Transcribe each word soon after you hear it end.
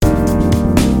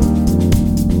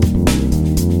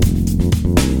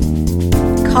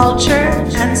Culture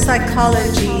and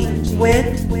Psychology with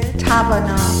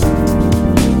Tavana.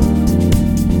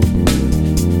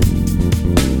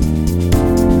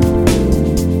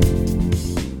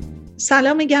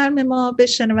 سلام گرم ما به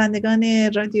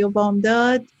شنوندگان رادیو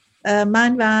بامداد.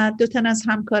 من و دو تن از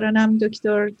همکارانم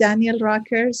دکتر دانیل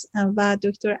راکرز و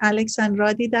دکتر الکس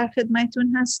رادی در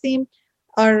خدمتتون هستیم.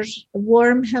 Our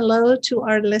warm hello to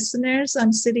our listeners.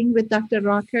 I'm sitting with Dr.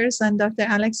 Rockers and Dr.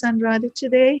 Alex Radi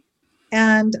today.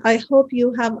 And I hope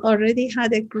you have already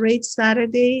had a great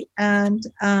Saturday. And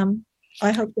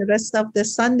I hope the rest of the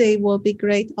Sunday will be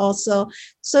great also.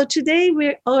 So today we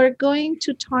are going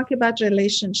to talk about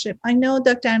relationship. I know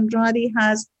Dr. Andrade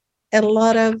has a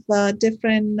lot of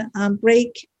different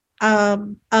break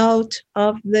out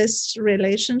of this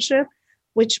relationship,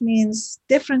 which means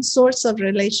different sorts of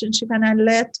relationship. And I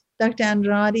let Dr.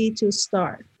 Andrade to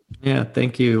start. Yeah,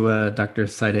 thank you, Dr.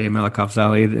 Saideh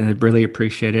Malakovzali. I really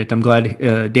appreciate it. I'm glad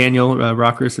Daniel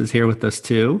Rockers is here with us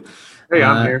too. Hey,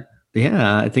 I'm here.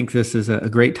 Yeah, I think this is a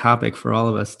great topic for all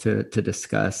of us to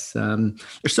discuss.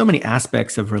 There's so many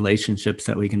aspects of relationships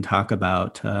that we can talk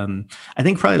about. I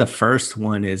think probably the first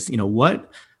one is,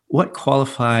 what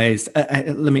qualifies?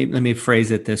 Let me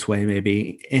phrase it this way.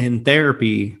 Maybe in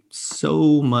therapy,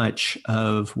 so much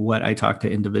of what I talk to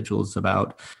individuals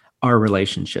about are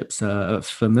relationships,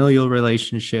 familial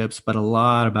relationships, but a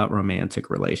lot about romantic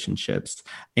relationships.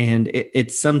 And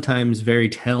it's sometimes very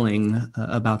telling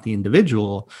about the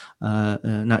individual,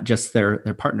 not just their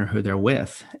partner who they're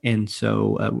with. And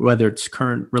so whether it's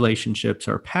current relationships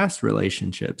or past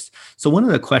relationships. So one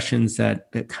of the questions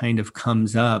that kind of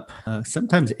comes up,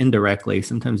 sometimes indirectly,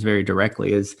 sometimes very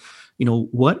directly, is,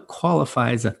 what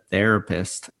qualifies a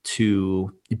therapist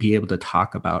to be able to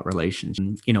talk about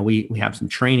relationships? We have some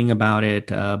training about it,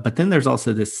 but then there's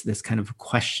also this kind of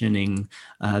questioning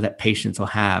that patients will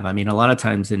have. I mean, a lot of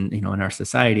times in our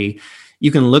society,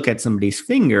 you can look at somebody's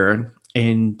finger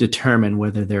and determine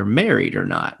whether they're married or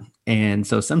not. And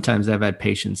so sometimes I've had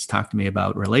patients talk to me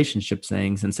about relationship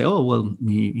things and say, "Oh, well,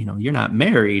 you're not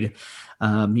married.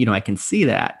 I can see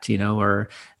that," or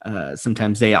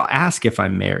sometimes they'll ask if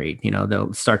I'm married.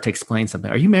 They'll start to explain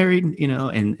something. Are you married?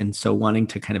 And so wanting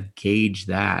to kind of gauge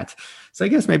that. So I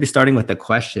guess maybe starting with the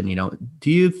question,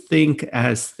 do you think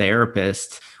as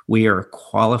therapists, we are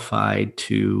qualified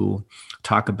to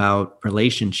talk about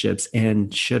relationships,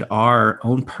 and should our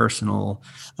own personal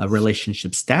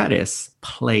relationship status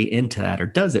play into that, or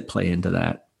does it play into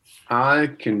that?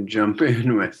 I can jump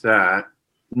in with that.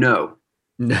 No.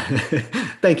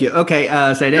 Thank you. Okay,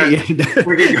 Saideh,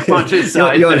 we can go on to the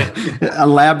side. You want to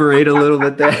elaborate a little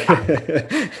bit there?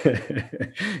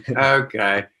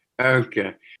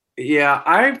 Okay. Yeah,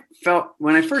 I felt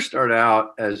when I first started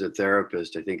out as a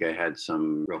therapist, I think I had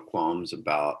some real qualms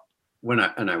about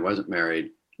and I wasn't married.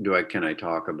 Can I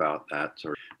talk about that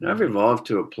sort of? And I've evolved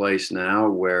to a place now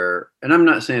where, and I'm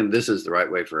not saying this is the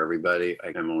right way for everybody.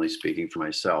 I'm only speaking for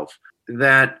myself,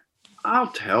 that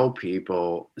I'll tell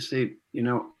people, see,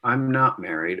 I'm not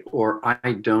married, or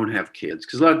I don't have kids.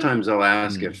 Because a lot of times they'll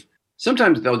ask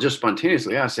sometimes they'll just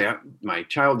spontaneously ask, say, my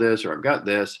child this, or I've got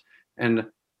this. And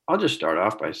I'll just start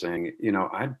off by saying,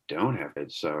 I don't have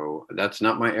kids. So that's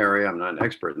not my area. I'm not an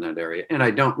expert in that area. And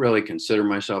I don't really consider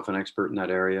myself an expert in that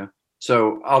area.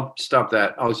 So I'll stop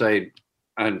that. I'll say,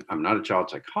 I'm not a child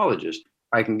psychologist.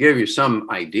 I can give you some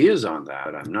ideas on that,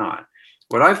 but I'm not.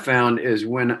 What I've found is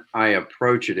when I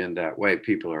approach it in that way,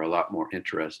 people are a lot more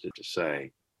interested to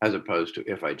say, as opposed to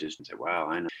if I just say, wow,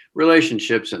 I know.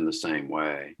 Relationships in the same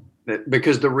way.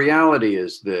 Because the reality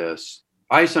is this,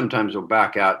 I sometimes will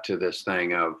back out to this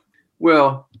thing of,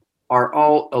 well, are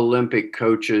all Olympic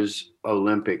coaches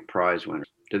Olympic prize winners?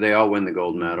 Do they all win the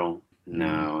gold medal?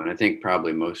 No. And I think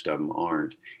probably most of them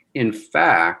aren't. In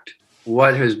fact,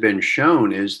 what has been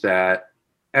shown is that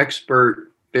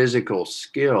expert physical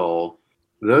skill,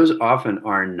 those often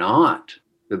are not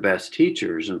the best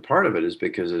teachers. And part of it is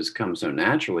because it's come so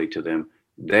naturally to them,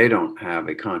 they don't have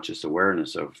a conscious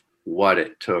awareness of what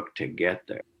it took to get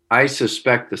there. I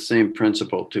suspect the same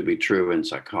principle to be true in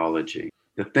psychology.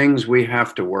 The things we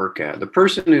have to work at, the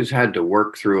person who's had to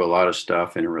work through a lot of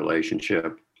stuff in a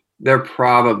relationship, they're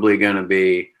probably going to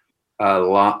be a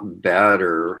lot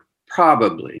better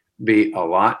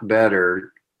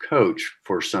coach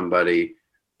for somebody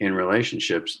in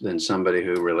relationships than somebody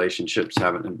who relationships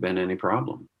haven't been any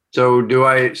problem. So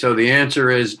the answer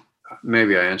is,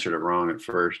 maybe I answered it wrong at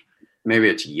first. Maybe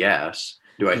it's yes.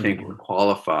 Do I think we're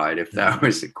qualified? If that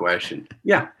was the question.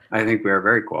 Yeah, I think we are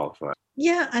very qualified.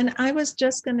 Yeah, and I was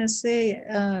just going to say,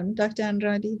 Dr.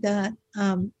 Andrade, that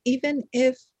even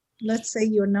if, let's say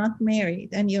you're not married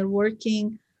and you're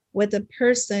working with a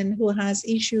person who has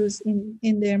issues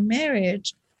in their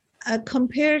marriage,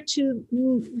 compared to,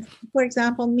 for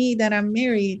example, me that I'm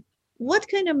married. What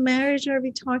kind of marriage are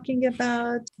we talking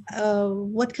about?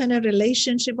 What kind of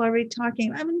relationship are we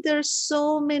talking? I mean, there's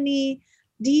so many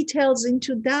details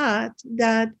into that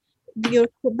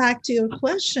back to your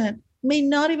question, may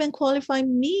not even qualify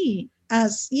me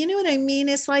as, you know what I mean?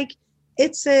 It's like,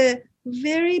 it's a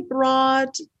very broad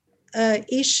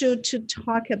issue to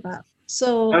talk about.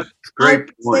 So That's a I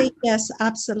great would say point. yes,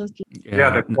 absolutely. Yeah,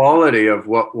 the quality of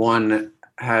what one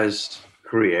has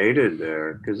created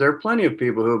there, because there are plenty of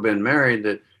people who have been married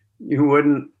that you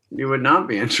would not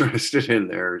be interested in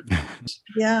their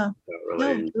Yeah, no,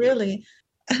 relationship. really.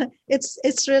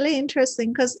 It's really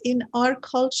interesting because in our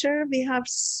culture we have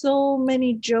so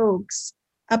many jokes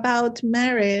about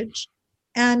marriage,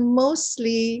 and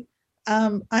mostly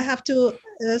I have to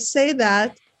say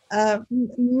that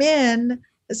men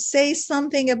say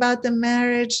something about the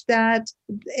marriage that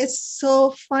is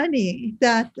so funny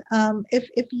that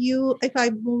if I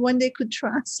one day could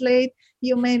translate,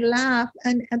 you may laugh,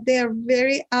 and they are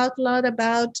very out loud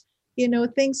about,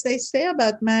 things they say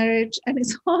about marriage, and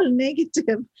it's all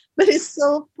negative, but it's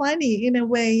so funny in a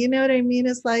way, you know what I mean?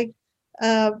 It's like,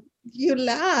 uh, you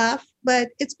laugh, but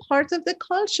it's part of the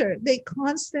culture. They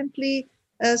constantly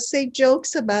say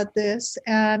jokes about this,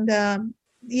 and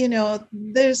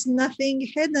there's nothing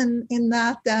hidden in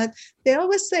that they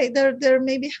always say they're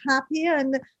maybe happy,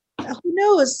 and who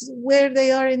knows where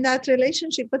they are in that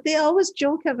relationship, but they always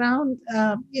joke around,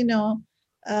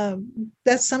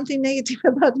 that's something negative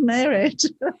about marriage.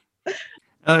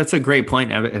 That's a great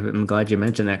point. I'm glad you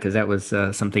mentioned that, because that was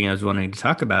something I was wanting to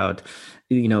talk about.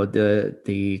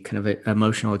 The kind of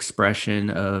emotional expression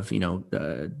of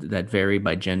that vary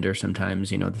by gender sometimes.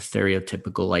 The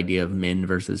stereotypical idea of men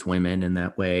versus women in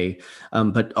that way,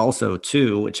 but also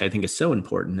too, which I think is so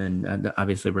important and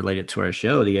obviously related to our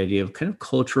show, the idea of kind of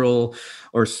cultural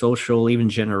or social, even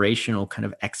generational kind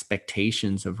of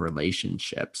expectations of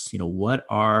relationships. What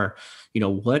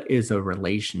is a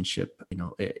relationship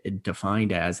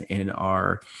defined as in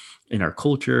our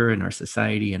culture, in our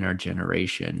society, in our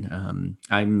generation.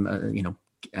 I'm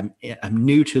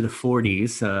new to the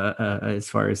 40s as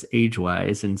far as age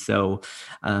wise, and so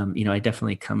I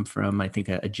definitely come from, I think,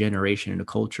 a generation and a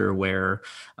culture where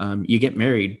you get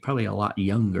married probably a lot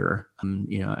younger.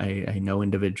 I know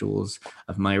individuals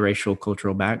of my racial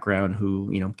cultural background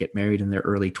who get married in their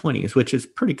early 20s, which is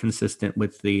pretty consistent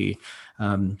with the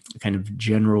kind of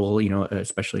general,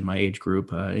 especially my age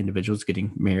group, individuals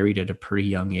getting married at a pretty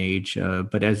young age.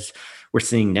 But as we're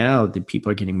seeing now, the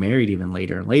people are getting married even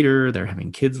later and later. They're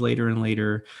having kids later and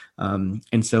later.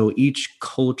 And so each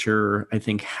culture, I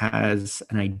think, has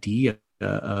an idea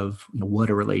of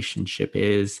what a relationship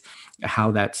is,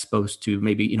 how that's supposed to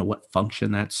maybe, what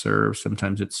function that serves.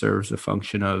 Sometimes it serves a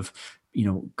function of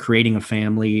creating a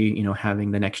family,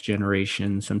 having the next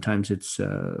generation. Sometimes it's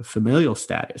familial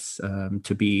status,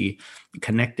 to be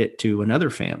connected to another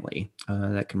family,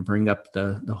 that can bring up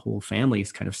the whole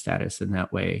family's kind of status in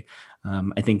that way.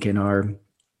 I think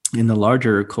in the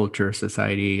larger culture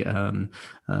society,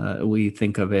 we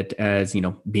think of it as,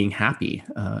 being happy,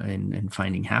 and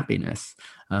finding happiness.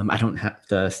 I don't have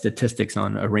the statistics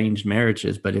on arranged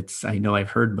marriages, but I know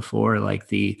I've heard before,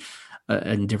 like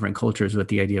in different cultures, with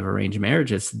the idea of arranged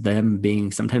marriages, them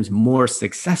being sometimes more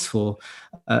successful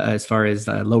as far as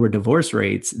lower divorce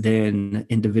rates than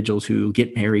individuals who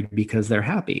get married because they're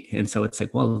happy. And so it's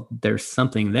like, well, there's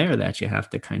something there that you have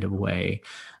to kind of weigh.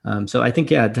 So I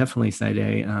think, yeah, definitely,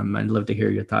 Saide, I'd love to hear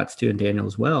your thoughts too, and Daniel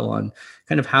as well, on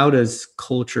kind of how does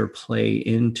culture play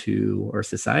into, or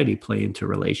society play into,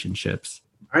 relationships?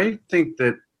 I think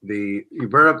that you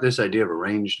brought up this idea of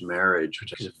arranged marriage,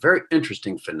 which is a very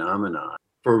interesting phenomenon.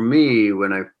 For me,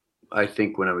 I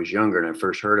think when I was younger and I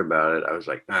first heard about it, I was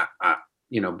like,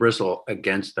 bristle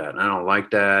against that. And I don't like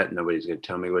that. Nobody's going to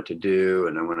tell me what to do,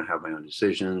 and I want to have my own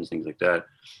decisions, things like that.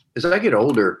 As I get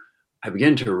older, I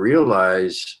begin to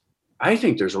realize I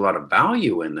think there's a lot of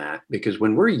value in that, because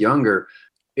when we're younger,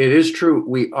 it is true,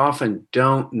 we often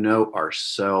don't know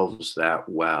ourselves that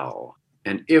well.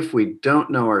 And if we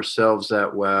don't know ourselves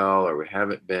that well, or we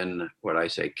haven't been, what I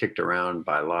say, kicked around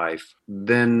by life,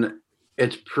 then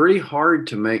it's pretty hard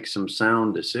to make some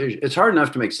sound decisions. It's hard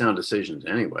enough to make sound decisions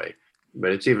anyway,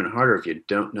 but it's even harder if you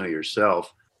don't know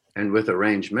yourself. And with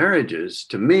arranged marriages,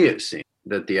 to me, it seems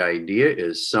that the idea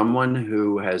is someone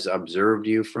who has observed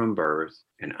you from birth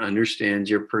and understands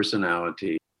your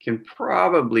personality can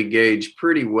probably gauge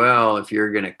pretty well if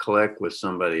you're going to click with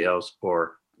somebody else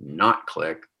or not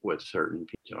click with certain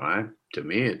people. So to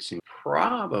me, it seems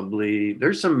probably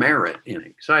there's some merit in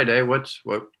it. Saide, what?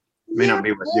 May not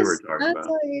be what you were talking as about.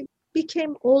 I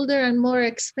became older and more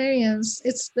experienced,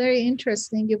 it's very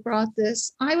interesting you brought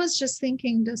this. I was just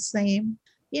thinking the same.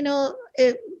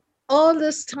 All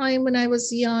this time when I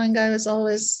was young, I was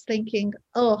always thinking,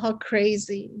 oh, how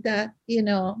crazy that,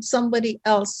 somebody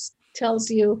else tells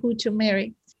you who to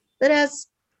marry. But as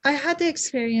I had the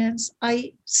experience,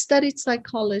 I studied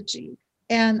psychology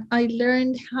and I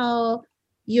learned how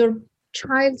your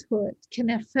childhood can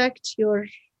affect your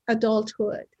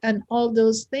adulthood and all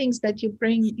those things that you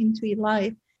bring into your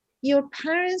life. Your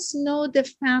parents know the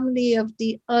family of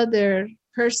the other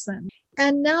person.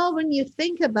 And now when you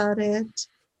think about it,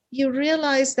 you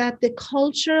realize that the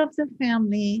culture of the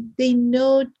family, they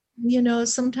know,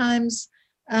 sometimes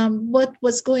what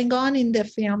was going on in the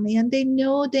family, and they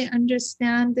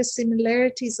understand the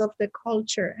similarities of the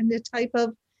culture and the type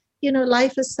of,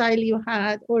 lifestyle you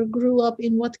had or grew up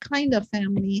in, what kind of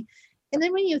family. And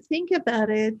then when you think about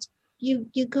it,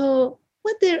 you go,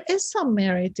 well, there is some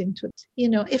merit into it.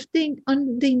 If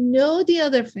they know the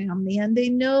other family and they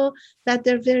know that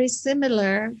they're very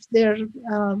similar, their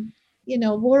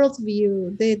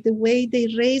worldview, the way they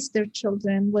raised their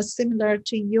children was similar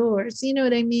to yours. You know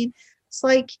what I mean? It's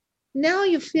like now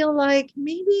you feel like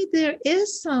maybe there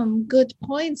is some good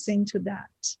points into that.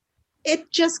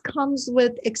 It just comes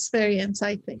with experience,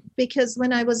 I think, because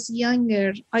when I was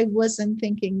younger, I wasn't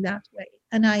thinking that way.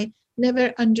 And I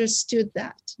never understood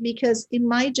that, because in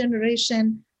my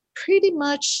generation, pretty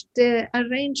much the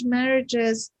arranged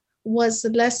marriages was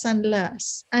less and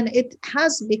less, and it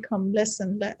has become less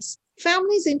and less.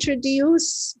 Families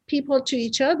introduce people to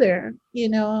each other,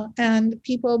 and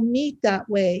people meet that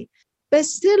way. But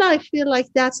still, I feel like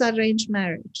that's arranged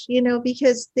marriage,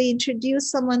 because they introduce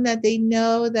someone that they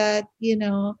know that, you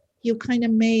kind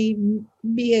of may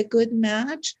be a good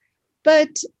match.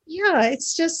 But yeah,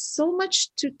 it's just so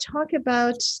much to talk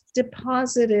about the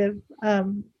positive,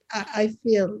 I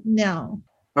feel now.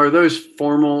 Are those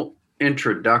formal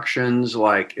introductions?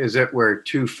 Like, is it where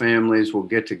two families will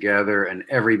get together and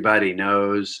everybody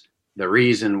knows the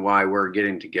reason why we're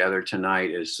getting together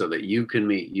tonight is so that you can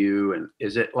meet you? And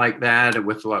is it like that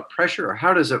with a lot of pressure, or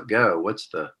how does it go? What's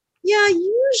the... Yeah,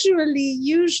 usually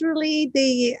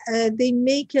they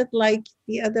make it like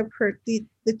the other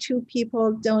the two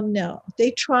people don't know.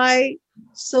 They try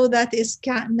so that it's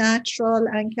natural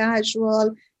and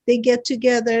casual. They get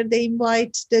together, they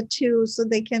invite the two so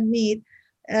they can meet.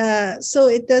 So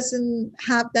it doesn't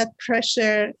have that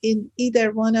pressure in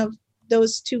either one of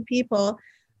those two people.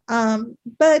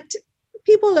 But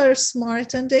people are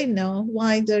smart and they know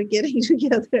why they're getting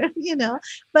together,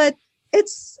 But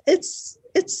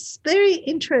it's very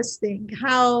interesting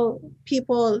how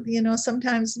people,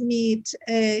 sometimes meet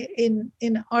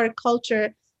in our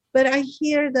culture. But I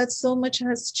hear that so much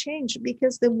has changed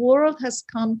because the world has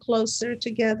come closer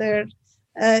together.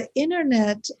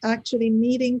 Internet, actually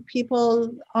meeting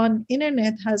people on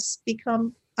internet has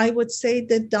become, I would say,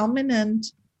 the dominant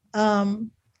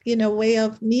way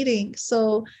of meeting.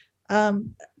 So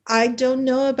I don't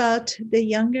know about the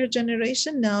younger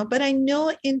generation now, but I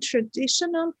know in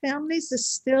traditional families is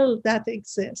still that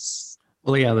exists.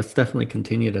 Well, yeah, let's definitely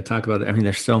continue to talk about it. I mean,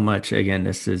 there's so much. Again,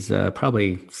 this is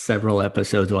probably several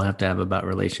episodes we'll have to have about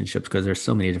relationships because there's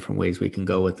so many different ways we can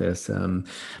go with this.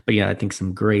 But yeah, I think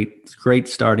some great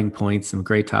starting points, some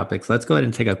great topics. Let's go ahead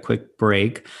and take a quick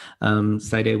break.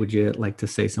 Saide, would you like to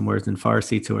say some words in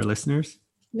Farsi to our listeners?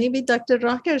 Maybe Dr.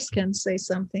 Rockers can say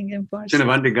something in Farsi.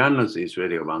 Shinavandaghan Aziz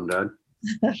Radio Bamdad.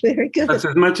 Very good. That's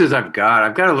as much as I've got.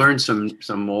 I've got to learn some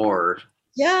more.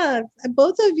 Yeah,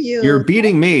 both of you. You're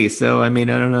beating me, so I mean,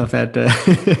 I don't know if that.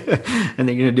 And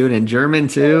then you're gonna do it in German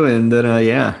too, and then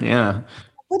yeah.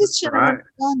 What is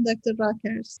Shanavandagan, Dr.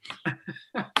 Rockers?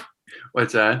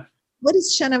 What's that? What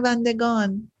is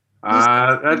Shanavandagan?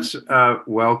 That's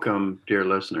welcome, dear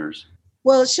listeners.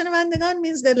 Well, Shanavandagan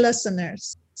means the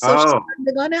listeners. So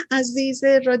Shanavandagan Aziz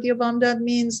Radio Bamdad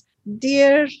means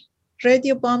dear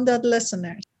Radio Bamdad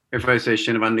listeners. If I say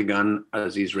Shanavandagan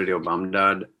Aziz Radio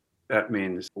Bamdad, that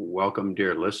means welcome,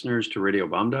 dear listeners, to Radio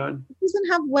Bamdad? It doesn't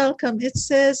have welcome. It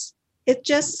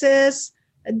just says,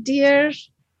 dear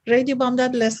Radio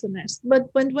Bamdad listeners. But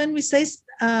when we say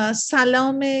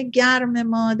Salame Garme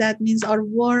Ma, that means our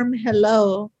warm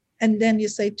hello. And then you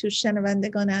say to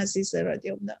Shanavandagan Aziz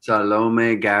Radio Bamdad.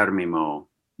 Salome Garme Ma.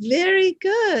 Very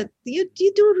good. You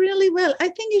do really well. I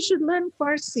think you should learn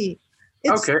Farsi.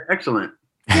 Okay, excellent.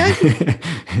 Yeah.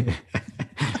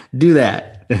 Do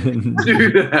that.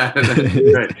 Do that.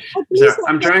 Right. So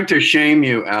I'm trying to shame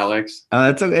you, Alex.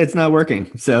 It's not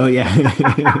working. So yeah.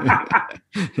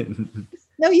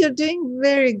 No, you're doing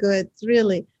very good,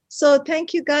 really. So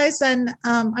thank you guys. And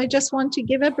I just want to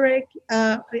give a break.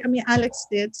 Alex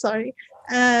did, sorry.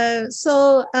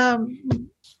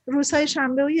 روزهای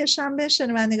شنبه و یه شنبه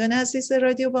شنوندگان عزیز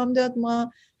رادیو بامداد،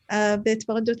 ما به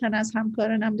اتفاق دو تن از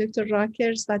همکارانم دکتر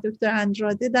راکرز و دکتر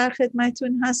اندراده در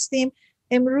خدمتتون هستیم.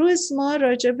 امروز ما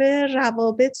راجع به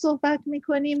روابط صحبت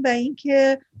میکنیم و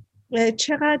اینکه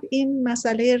چقدر این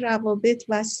مسئله روابط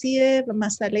وسیعه و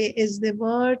مسئله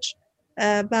ازدواج،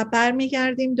 و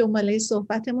برمیگردیم دنباله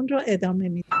صحبتمون رو ادامه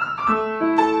میدیم.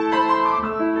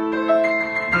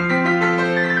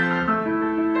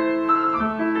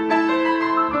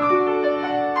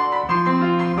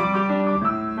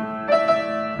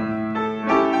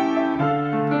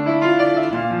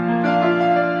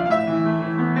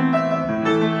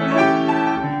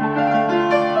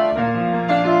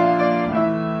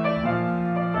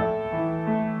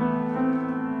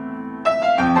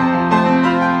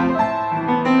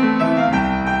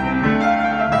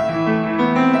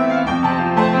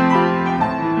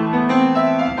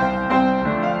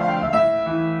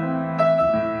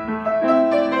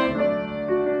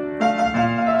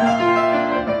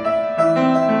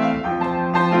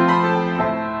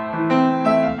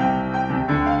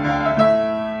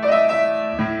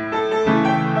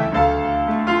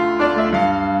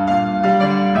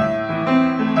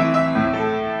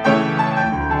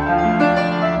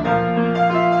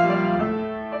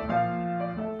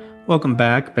 Welcome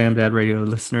back, BAMDad Radio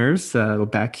listeners. We're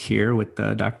back here with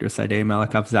Dr. Saideh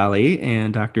Malik-Afzali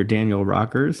and Dr. Daniel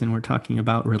Rockers, and we're talking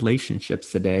about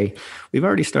relationships today. We've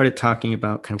already started talking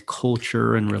about kind of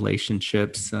culture and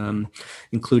relationships,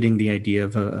 including the idea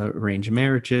of arranged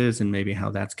marriages and maybe how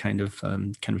that's kind of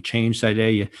changed.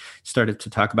 Saideh, you started to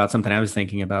talk about something I was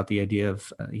thinking about, the idea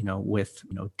of with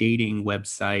dating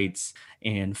websites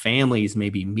and families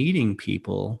maybe meeting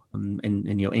people and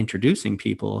introducing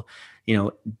people.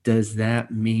 Does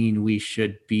that mean we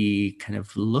should be kind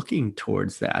of looking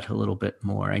towards that a little bit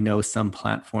more? I know some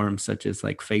platforms such as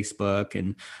like Facebook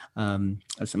and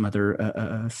some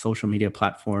other social media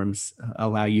platforms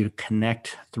allow you to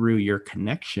connect through your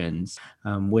connections,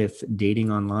 with dating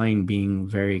online being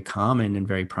very common and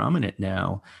very prominent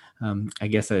now. I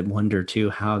guess I wonder too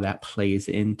how that plays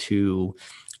into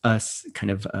us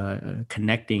kind of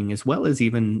connecting, as well as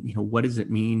even, what does it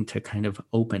mean to kind of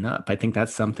open up? I think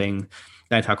that's something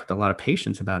that I talk with a lot of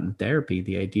patients about in therapy,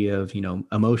 the idea of,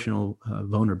 emotional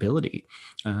vulnerability.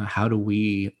 How do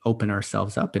we open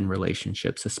ourselves up in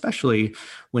relationships, especially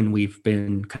when we've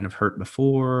been kind of hurt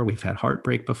before, we've had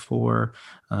heartbreak before,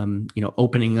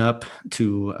 opening up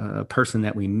to a person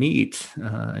that we meet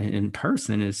in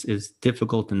person is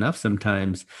difficult enough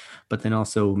sometimes, but then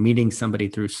also meeting somebody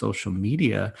through social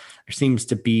media, there seems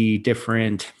to be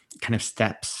different kind of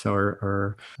steps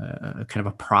or kind of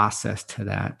a process to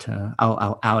that.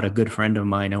 I'll out a good friend of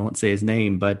mine. I won't say his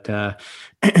name, but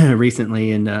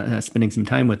recently in spending some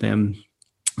time with him,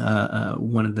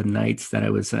 one of the nights that I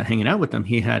was hanging out with him,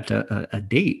 he had a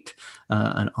date,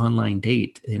 an online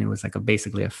date, and it was like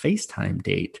basically a FaceTime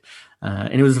date.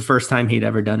 And it was the first time he'd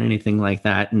ever done anything like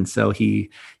that. And so he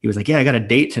was like, yeah, I got a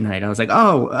date tonight. I was like,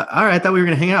 oh, all right. I thought we were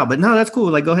going to hang out, but no, that's cool.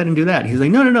 Like, go ahead and do that. He's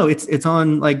like, no. It's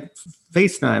on like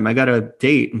FaceTime. I got a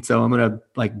date. And so I'm going to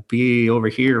like be over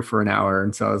here for an hour.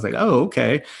 And so I was like, oh,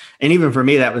 okay. And even for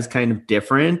me, that was kind of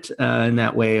different in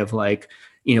that way of like,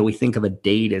 we think of a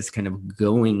date as kind of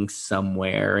going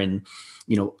somewhere and,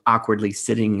 awkwardly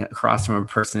sitting across from a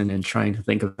person and trying to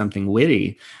think of something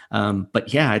witty.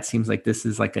 But yeah, it seems like this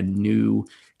is like a new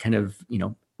kind of,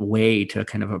 way to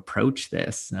kind of approach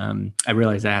this. I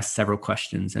realize I asked several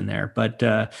questions in there, but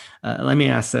let me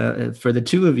ask for the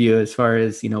two of you, as far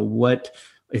as, what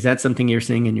is that something you're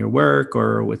seeing in your work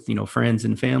or with, friends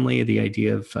and family, the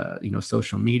idea of,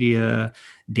 social media,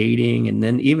 dating, and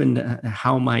then even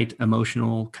how might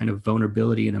emotional kind of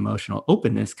vulnerability and emotional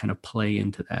openness kind of play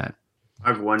into that?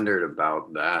 I've wondered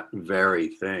about that very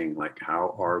thing. Like,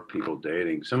 how are people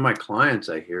dating? Some of my clients,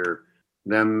 I hear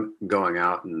them going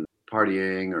out and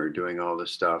partying or doing all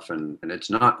this stuff, and it's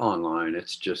not online.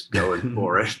 It's just going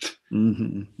for it.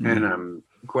 Mm-hmm. And I'm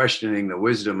questioning the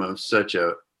wisdom of such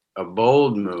a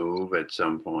bold move at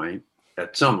some point,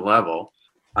 at some level.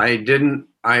 I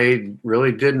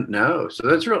really didn't know. So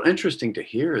that's real interesting to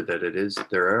hear that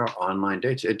there are online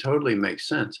dates. It totally makes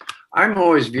sense. I'm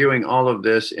always viewing all of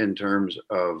this in terms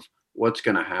of what's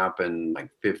going to happen like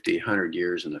 50, 100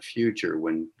 years in the future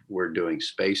when we're doing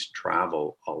space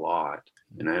travel a lot.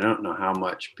 And I don't know how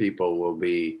much people will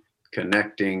be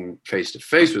connecting face to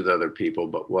face with other people,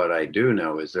 but what I do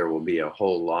know is there will be a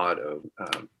whole lot of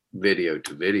video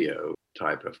to video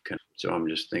type of connection. So I'm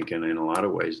just thinking in a lot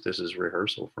of ways, this is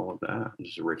rehearsal for all of that.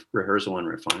 This is rehearsal and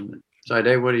refinement.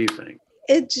 Saide, what do you think?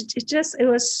 It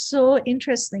was so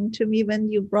interesting to me when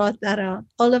you brought that up.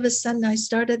 All of a sudden, I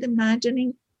started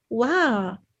imagining,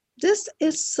 wow, this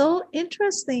is so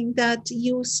interesting that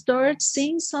you start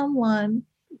seeing someone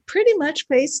pretty much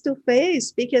face to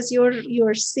face, because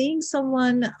you're seeing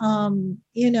someone,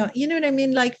 you know what I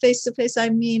mean, like face to face. I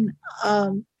mean,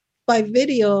 by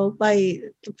video, by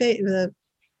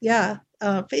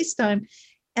FaceTime,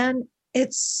 and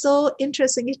it's so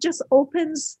interesting. It just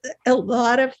opens a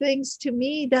lot of things to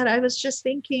me that I was just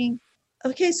thinking,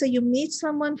 okay, so you meet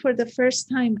someone for the first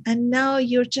time and now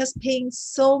you're just paying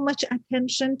so much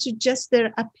attention to just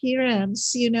their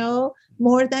appearance,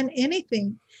 more than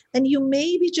anything. And you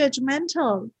may be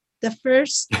judgmental the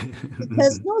first,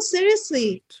 because no,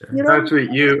 seriously. Sure. That's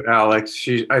what you, Alex.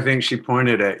 I think she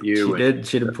pointed at you.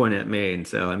 She did point at me, and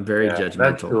so I'm very judgmental.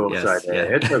 That's cool, yes, yeah.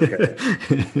 It's okay.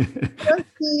 Let's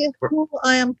see who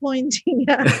I am pointing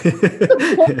at.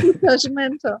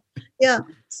 Judgmental. Yeah.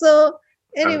 So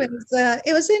anyways,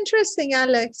 it was interesting,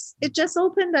 Alex. It just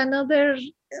opened another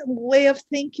way of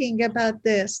thinking about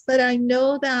this. But I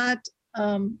know that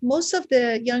most of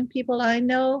the young people I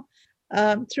know,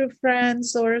 through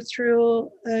friends or through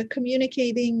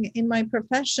communicating in my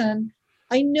profession,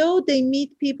 I know they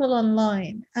meet people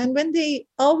online. And when they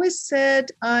always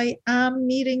said, I am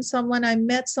meeting someone, I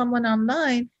met someone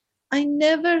online, I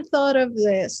never thought of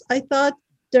this. I thought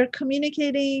they're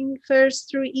communicating first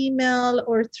through email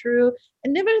or through, I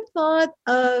never thought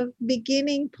of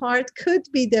beginning part could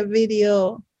be the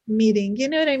video meeting. You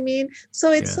know what I mean?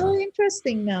 So it's so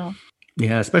interesting now.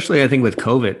 Yeah, especially I think with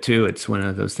COVID too, it's one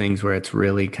of those things where it's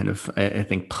really kind of, I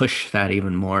think, push that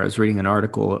even more. I was reading an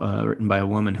article written by a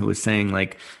woman who was saying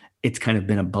like, it's kind of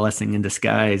been a blessing in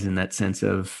disguise in that sense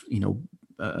of,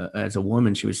 as a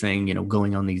woman, she was saying,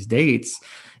 going on these dates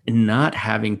and not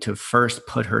having to first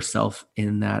put herself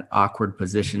in that awkward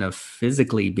position of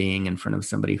physically being in front of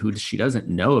somebody who she doesn't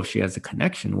know if she has a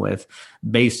connection with,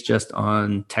 based just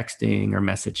on texting or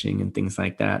messaging and things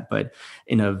like that. But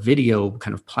in a video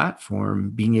kind of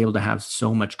platform, being able to have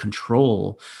so much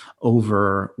control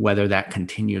over whether that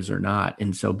continues or not.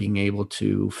 And so being able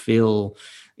to feel,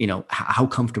 how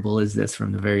comfortable is this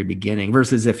from the very beginning,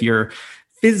 versus if you're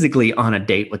physically on a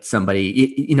date with somebody,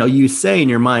 you say in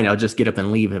your mind, I'll just get up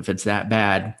and leave if it's that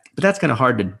bad. But that's kind of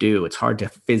hard to do. It's hard to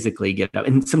physically get up.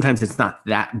 And sometimes it's not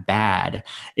that bad.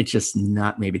 It's just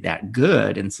not maybe that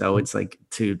good. And so it's like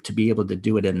to be able to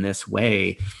do it in this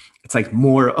way, it's like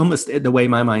more, almost the way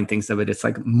my mind thinks of it, it's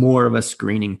like more of a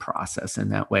screening process in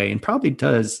that way. And probably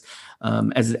does,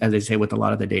 as they say with a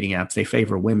lot of the dating apps, they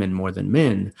favor women more than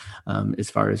men, as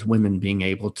far as women being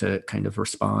able to kind of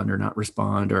respond or not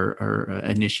respond or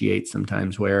initiate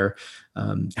sometimes, where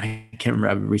I can't remember,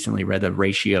 I recently read the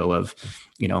ratio of,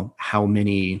 how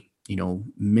many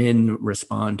men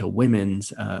respond to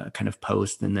women's kind of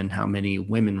posts, and then how many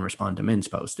women respond to men's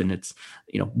posts. And it's,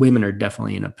 women are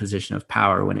definitely in a position of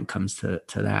power when it comes to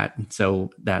that. And so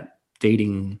that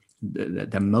dating,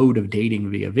 the mode of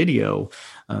dating via video,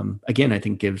 again, I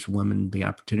think gives women the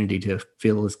opportunity to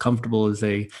feel as comfortable as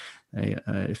they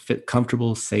fit,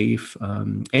 comfortable, safe,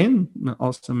 and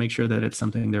also make sure that it's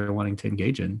something they're wanting to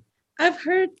engage in. I've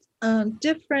heard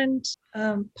different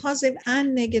positive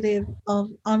and negative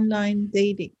of online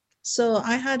dating. So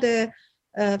I had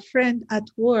a friend at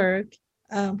work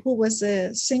who was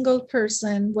a single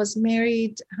person, was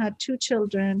married, had 2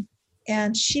 children,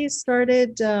 and she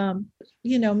started,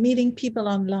 meeting people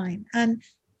online. And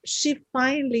she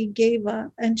finally gave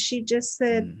up, and she just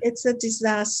said, it's a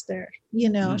disaster.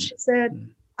 She said,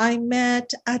 I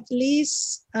met at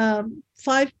least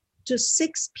 5 to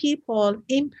 6 people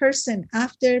in person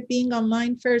after being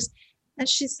online first. And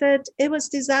she said, it was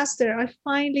disaster. I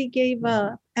finally gave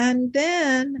up. And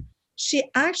then she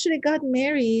actually got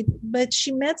married, but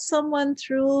she met someone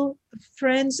through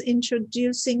friends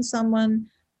introducing someone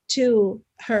to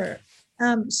her.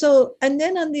 And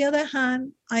then on the other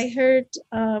hand, I heard,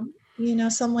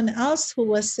 someone else who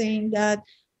was saying that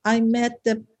I met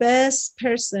the best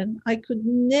person I could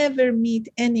never meet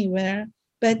anywhere,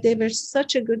 but they were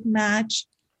such a good match.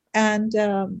 And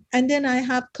then I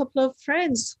have a couple of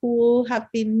friends who have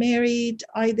been married,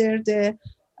 either the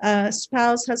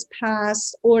spouse has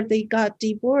passed or they got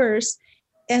divorced,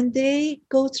 and they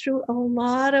go through a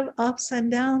lot of ups and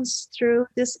downs through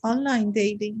this online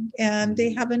dating, and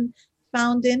they haven't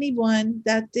found anyone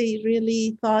that they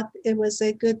really thought it was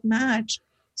a good match.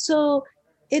 So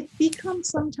it becomes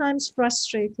sometimes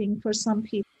frustrating for some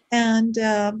people, and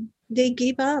they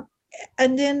give up.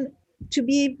 And then, to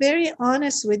be very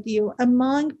honest with you,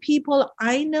 among people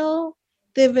I know,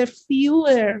 there were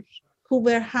fewer who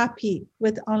were happy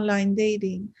with online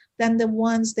dating. than the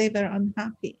ones they were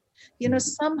unhappy.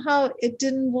 Somehow it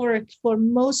didn't work for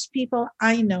most people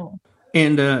I know.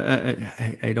 And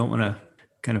I don't want to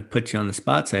kind of put you on the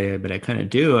spot, say, but I kind of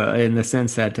do, in the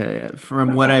sense that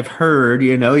from what I've heard,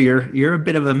 you're a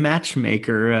bit of a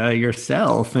matchmaker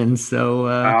yourself, and so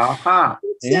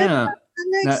yeah.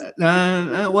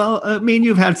 Well, I mean,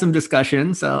 you've had some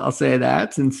discussions, I'll say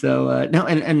that, and so no,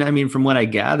 and I mean, from what I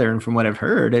gather and from what I've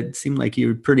heard, it seemed like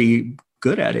you're pretty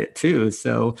good at it too.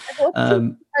 So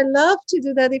I love to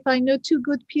do that if I know two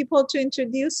good people to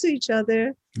introduce to each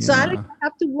other. Yeah. So Alex, I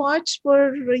have to watch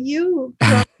for you.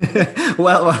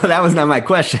 well, that was not my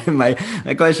question. My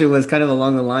question was kind of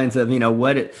along the lines of,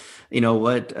 what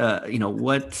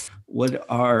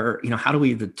are, how do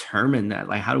we determine that?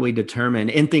 Like, how do we determine,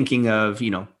 in thinking of,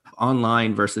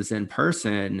 online versus in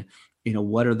person,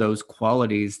 what are those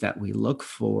qualities that we look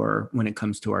for when it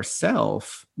comes to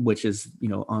ourself, which is,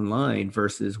 online,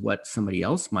 versus what somebody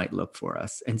else might look for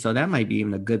us. And so that might be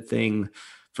even a good thing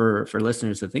for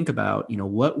listeners to think about,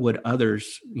 what would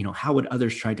others, how would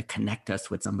others try to connect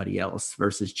us with somebody else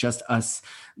versus just us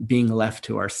being left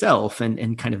to ourselves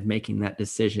and kind of making that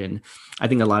decision. I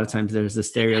think a lot of times there's a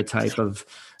stereotype of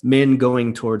men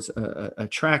going towards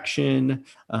attraction,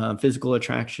 physical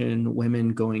attraction,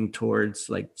 women going towards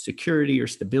like security or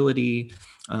stability.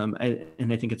 And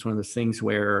I think it's one of those things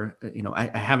where,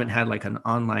 I haven't had like an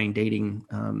online dating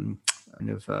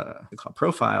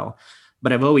profile,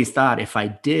 but I've always thought if I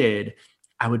did,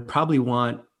 I would probably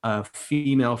want a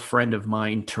female friend of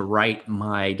mine to write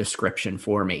my description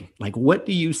for me. Like, what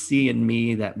do you see in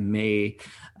me that may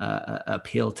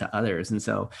appeal to others? And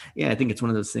so, I think it's one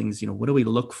of those things, what do we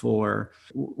look for?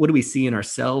 What do we see in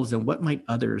ourselves, and what might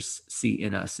others see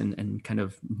in us? And kind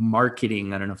of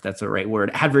marketing, I don't know if that's the right word,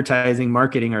 advertising,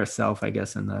 marketing ourselves, I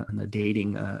guess, in the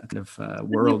dating kind of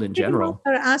world in general.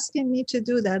 Are asking me to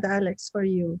do that, Alex, for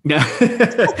you.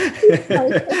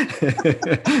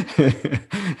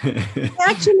 I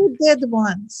actually did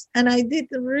once, and I did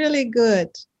really good.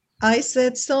 I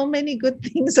said so many good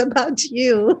things about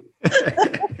you.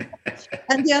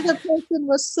 And the other person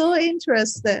was so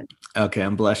interested. Okay,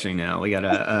 I'm blushing now. We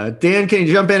got Dan, can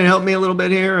you jump in and help me a little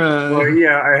bit here? Well,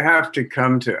 yeah, I have to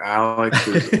come to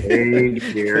Alex's aid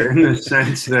here in the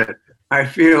sense that I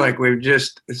feel like we've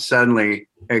just suddenly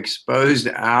exposed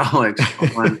Alex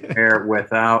on air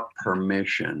without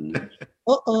permission.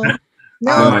 Uh-oh.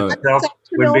 No,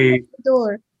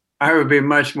 I would be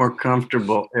much more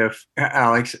comfortable if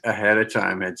Alex ahead of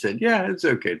time had said, yeah, it's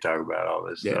okay to talk about all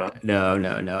this stuff.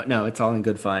 No, it's all in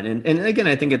good fun. And again,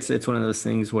 I think it's one of those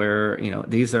things where,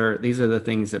 these are the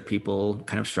things that people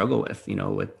kind of struggle with,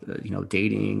 with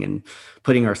dating and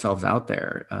putting ourselves out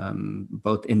there,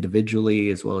 both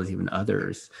individually as well as even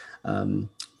others.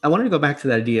 I wanted to go back to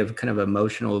that idea of kind of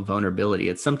emotional vulnerability.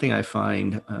 It's something I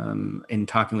find in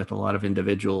talking with a lot of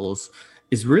individuals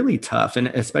is really tough. And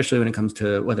especially when it comes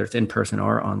to whether it's in person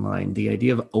or online, the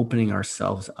idea of opening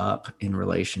ourselves up in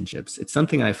relationships. It's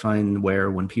something I find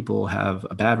where when people have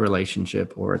a bad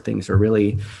relationship or things are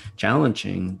really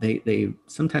challenging, they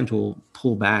sometimes will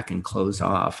pull back and close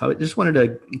off. I just wanted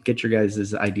to get your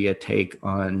guys' take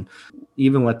on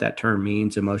even what that term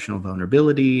means, emotional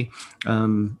vulnerability,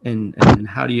 and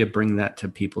how do you bring that to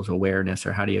people's awareness,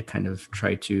 or how do you kind of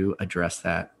try to address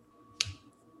that?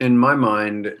 In my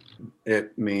mind,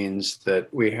 it means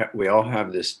that we all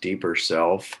have this deeper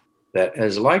self that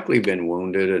has likely been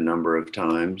wounded a number of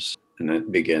times, and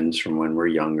it begins from when we're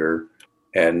younger,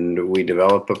 and we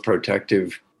develop a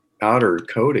protective outer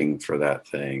coating for that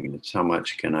thing. It's how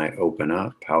much can I open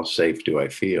up? How safe do I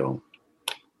feel?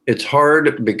 It's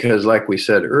hard because, like we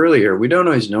said earlier, we don't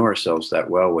always know ourselves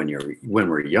that well when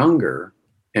we're younger.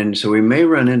 And so we may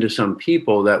run into some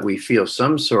people that we feel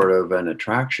some sort of an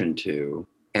attraction to,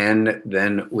 and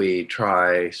then we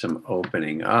try some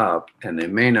opening up, and they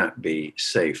may not be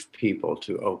safe people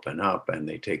to open up, and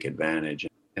they take advantage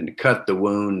and cut the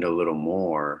wound a little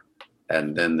more,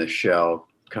 and then the shell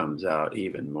comes out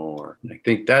even more. And I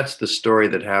think that's the story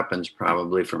that happens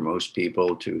probably for most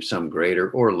people to some greater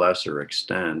or lesser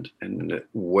extent. And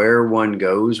where one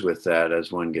goes with that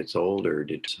as one gets older,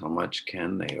 how much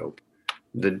can they open?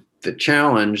 The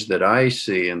challenge that I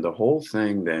see in the whole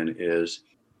thing then is,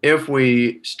 if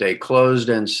we stay closed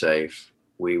and safe,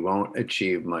 we won't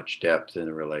achieve much depth in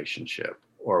a relationship,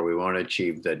 or we won't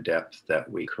achieve the depth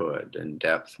that we could. And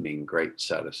depth means great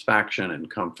satisfaction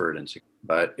and comfort and security.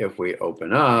 But if we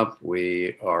open up,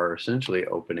 we are essentially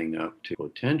opening up to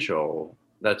potential.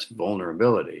 That's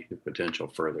vulnerability to potential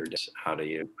further depth. How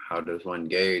does one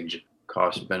gauge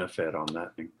cost benefit on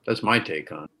that? That's my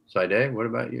take on it. Saide, what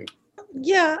about you?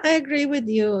 Yeah, I agree with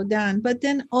you, Dan. But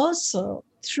then also,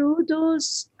 through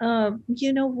those,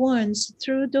 wounds,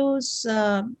 through those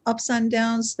ups and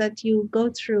downs that you go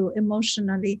through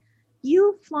emotionally,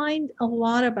 you find a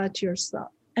lot about yourself.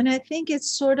 And I think it's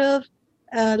sort of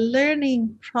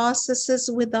learning processes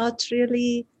without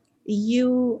really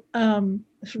you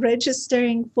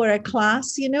registering for a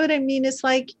class. You know what I mean? It's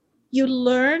like you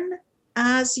learn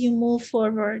as you move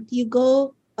forward. You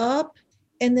go up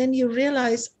and then you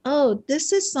realize, oh,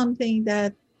 this is something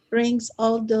that brings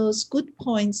all those good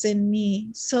points in me.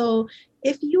 So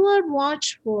if you are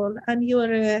watchful and you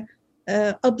are a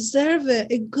observer,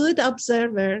 a good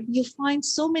observer, you find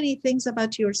so many things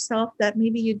about yourself that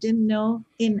maybe you didn't know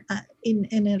in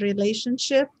a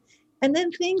relationship, and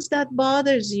then things that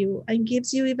bothers you and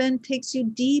gives you, even takes you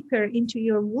deeper into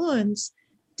your wounds.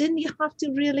 Then you have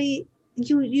to really,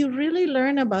 you really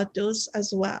learn about those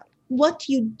as well. What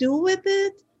you do with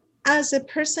it as a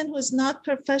person who is not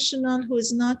professional, who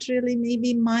is not really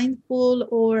maybe mindful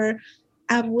or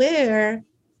aware,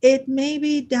 it may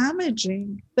be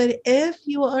damaging. But if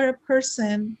you are a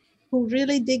person who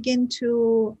really dig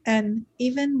into and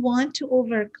even want to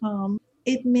overcome,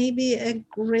 it may be a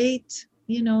great,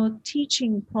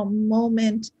 teaching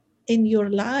moment in your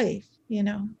life.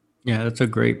 Yeah, that's a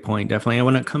great point. Definitely. I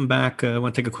want to come back. I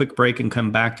want to take a quick break and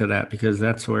come back to that, because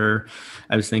that's where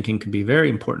I was thinking could be very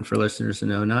important for listeners to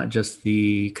know, not just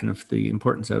the kind of the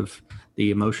importance of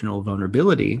the emotional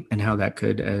vulnerability and how that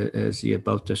could, as you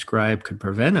both described, could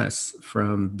prevent us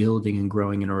from building and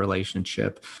growing in a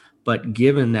relationship. But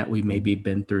given that we maybe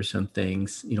been through some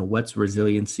things, what's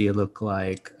resiliency look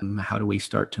like? How do we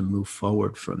start to move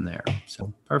forward from there?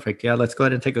 So perfect. Yeah, let's go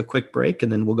ahead and take a quick break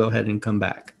and then we'll go ahead and come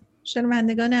back.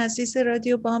 شنوندگان عزیز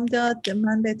رادیو بامداد،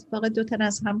 من به اتفاق دو تا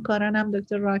از همکارانم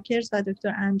دکتر راکرز و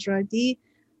دکتر اندرادی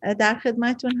در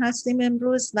خدمتتون هستیم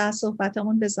امروز و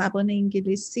صحبتمون به زبان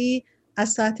انگلیسی از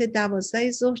ساعت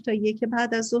 12 ظهر تا 1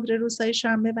 بعد از ظهر روزهای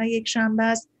شنبه و یک شنبه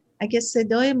است. اگه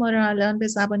صدای ما رو الان به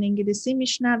زبان انگلیسی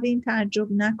میشنوین تعجب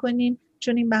نکنین،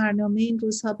 چون این برنامه این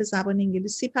روزها به زبان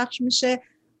انگلیسی پخش میشه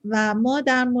و ما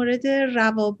در مورد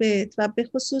روابط و به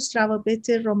خصوص روابط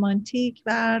رمانتیک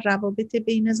و روابط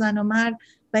بین زن و مرد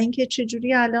و اینکه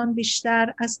چجوری الان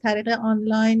بیشتر از طریق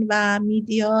آنلاین و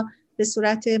میدیا به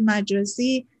صورت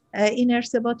مجازی این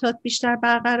ارتباطات بیشتر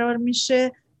برقرار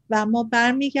میشه و ما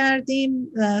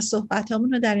برمیگردیم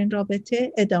صحبتامون رو در این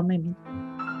رابطه ادامه میدیم.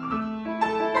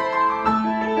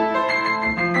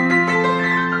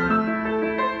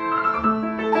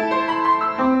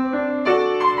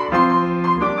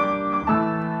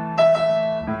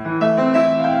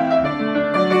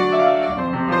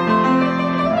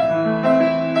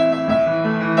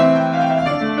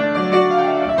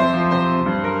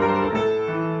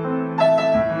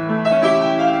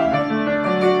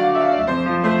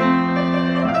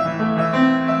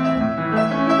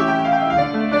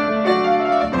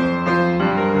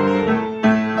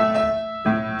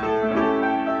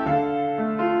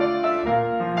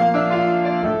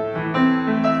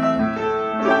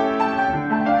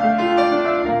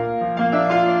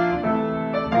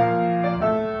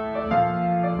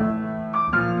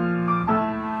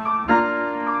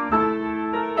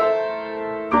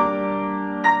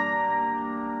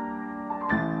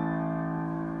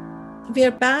 We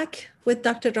are back with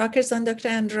Dr. Rockers and Dr.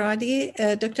 Andrade.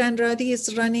 Dr. Andrade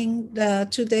is running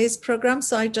today's program,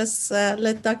 so I just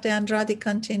let Dr. Andrade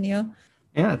continue.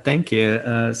 Yeah, thank you.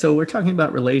 So we're talking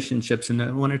about relationships, and I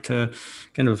wanted to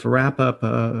kind of wrap up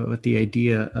with the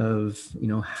idea of,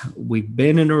 we've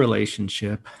been in a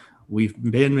relationship, we've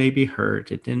been maybe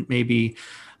hurt, it didn't maybe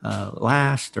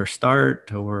last or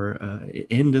start or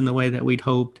end in the way that we'd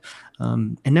hoped.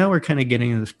 And now we're kind of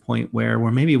getting to this point where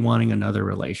we're maybe wanting another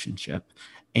relationship.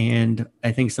 And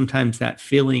I think sometimes that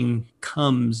feeling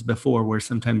comes before we're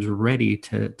sometimes ready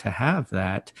to have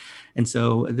that. And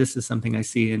so this is something I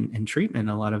see in treatment.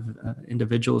 A lot of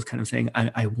individuals kind of saying,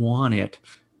 I want it,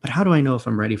 but how do I know if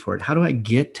I'm ready for it? How do I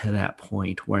get to that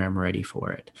point where I'm ready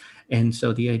for it? And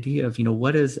so the idea of,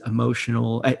 what is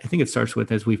emotional, I think it starts with,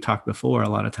 as we've talked before, a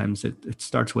lot of times it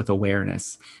starts with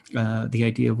awareness. The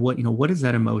idea of what is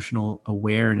that emotional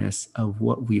awareness of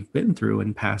what we've been through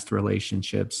in past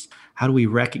relationships? How do we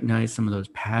recognize some of those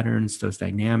patterns, those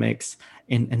dynamics,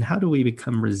 and how do we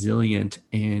become resilient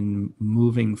in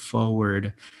moving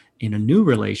forward in a new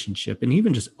relationship, and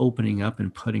even just opening up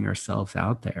and putting ourselves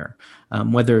out there,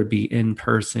 whether it be in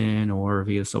person or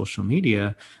via social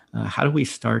media? How do we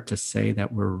start to say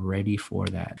that we're ready for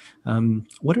that?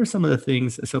 What are some of the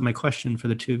things? So my question for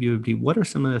the two of you would be, what are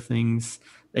some of the things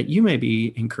that you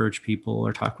maybe encourage people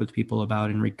or talk with people about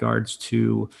in regards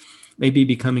to maybe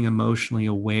becoming emotionally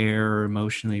aware or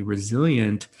emotionally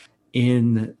resilient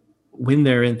in when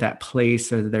they're in that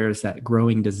place, or there's that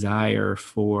growing desire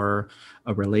for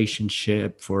a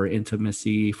relationship, for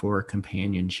intimacy, for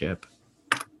companionship?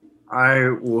 I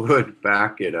would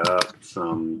back it up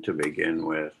some to begin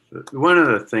with. One of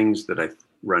the things that I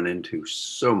run into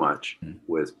so much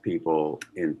with people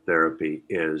in therapy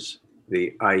is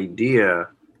the idea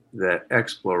that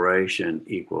exploration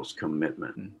equals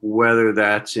commitment, whether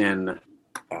that's in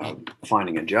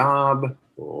finding a job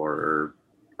or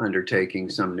undertaking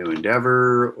some new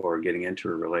endeavor or getting into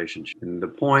a relationship. And the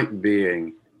point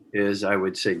being is, I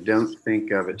would say, don't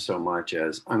think of it so much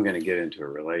as I'm going to get into a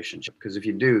relationship, because if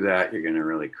you do that, you're going to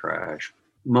really crash,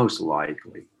 most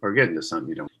likely, or get into something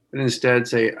you don't. But instead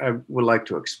say, I would like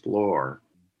to explore,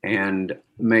 and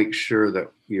make sure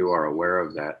that you are aware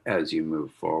of that as you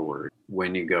move forward.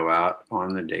 When you go out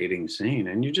on the dating scene,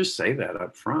 and you just say that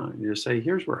up front, you just say,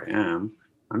 here's where I am.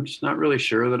 I'm just not really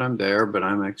sure that I'm there, but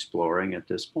I'm exploring at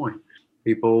this point.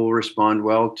 People respond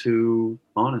well to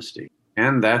honesty.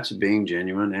 And that's being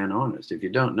genuine and honest. If you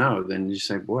don't know, then you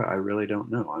say, boy, I really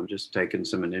don't know. I'm just taking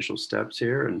some initial steps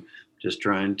here and just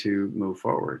trying to move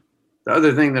forward. The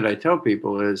other thing that I tell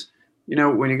people is,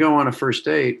 when you go on a first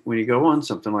date, when you go on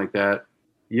something like that,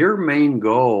 your main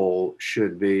goal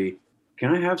should be,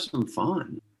 can I have some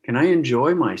fun? Can I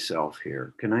enjoy myself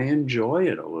here? Can I enjoy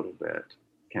it a little bit?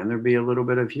 Can there be a little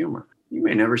bit of humor? You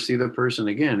may never see the person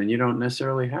again, and you don't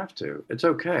necessarily have to. It's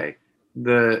okay.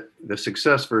 The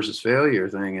success versus failure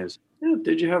thing is,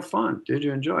 did you have fun? Did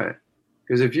you enjoy it?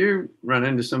 Because if you run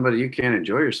into somebody you can't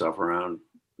enjoy yourself around,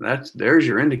 there's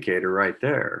your indicator right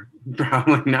there.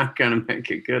 Probably not going to make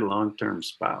a good long-term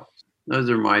spouse. Those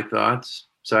are my thoughts.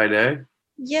 Side.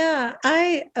 Yeah,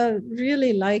 I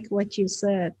really like what you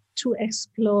said, to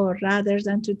explore rather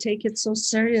than to take it so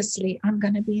seriously. I'm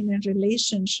going to be in a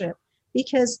relationship,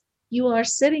 because you are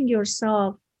setting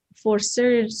yourself for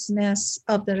seriousness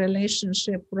of the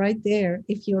relationship right there,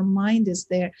 if your mind is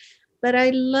there. But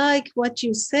I like what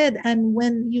you said. And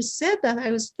when you said that, I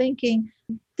was thinking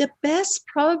the best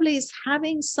probably is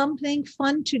having something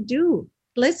fun to do.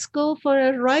 Let's go for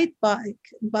a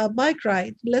bike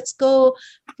ride. Let's go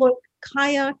for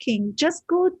kayaking. Just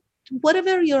go to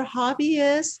whatever your hobby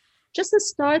is. Just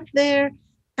start there,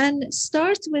 and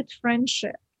start with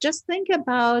friendship. Just think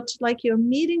about, like, you're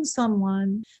meeting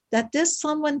someone, that this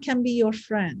someone can be your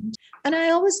friend. And I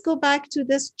always go back to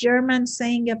this German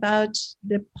saying about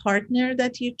the partner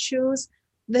that you choose.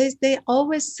 They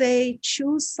always say,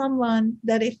 choose someone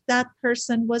that if that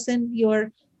person wasn't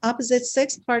your opposite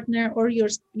sex partner or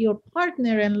your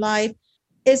partner in life,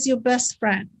 is your best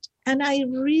friend. And I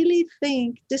really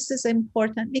think this is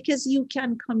important, because you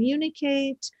can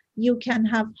communicate, you can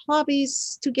have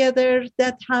hobbies together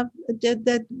that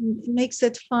makes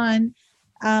it fun,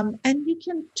 and you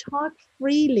can talk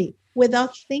freely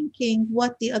without thinking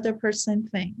what the other person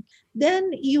thinks.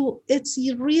 Then it's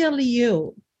really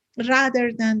you,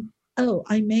 rather than, oh,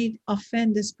 I may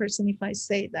offend this person if I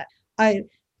say that.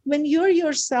 When you're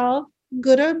yourself,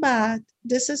 good or bad,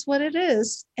 this is what it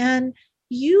is. And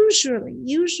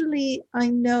usually I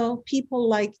know people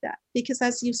like that, because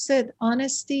as you said,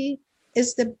 honesty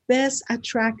is the best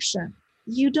attraction.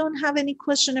 You don't have any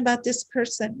question about this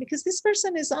person, because this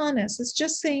person is honest. It's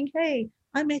just saying, hey,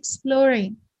 I'm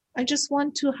exploring. I just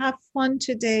want to have fun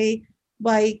today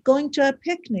by going to a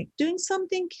picnic, doing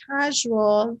something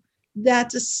casual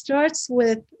that starts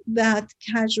with that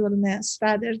casualness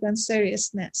rather than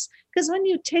seriousness. Because when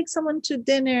you take someone to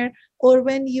dinner, or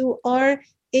when you are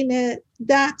in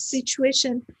that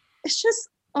situation, it's just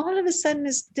all of a sudden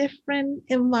it's different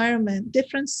environment,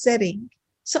 different setting.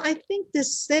 So I think the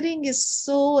setting is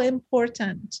so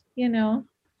important,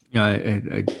 Yeah,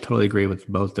 I totally agree with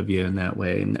both of you in that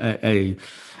way. And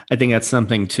I think that's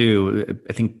something too.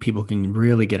 I think people can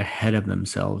really get ahead of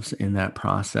themselves in that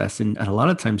process. And a lot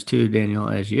of times too, Daniel,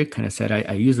 as you kind of said,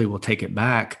 I usually will take it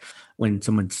back when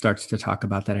someone starts to talk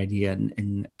about that idea.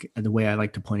 And the way I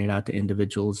like to point it out to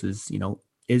individuals is,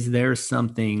 is there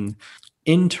something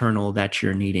internal that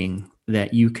you're needing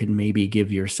that you can maybe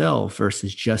give yourself,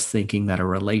 versus just thinking that a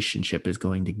relationship is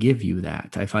going to give you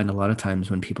that? I find a lot of times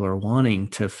when people are wanting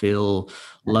to feel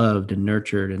loved and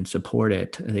nurtured and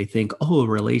supported, they think, oh, a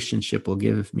relationship will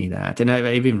give me that. And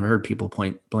I've even heard people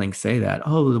point blank say that,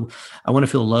 oh, I want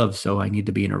to feel loved, so I need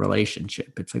to be in a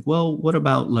relationship. It's like, well, what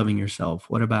about loving yourself?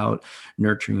 What about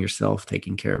nurturing yourself,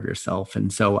 taking care of yourself?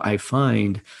 And so I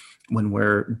find when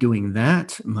we're doing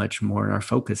that much more, and our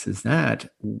focus is that,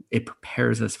 it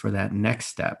prepares us for that next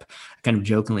step. I kind of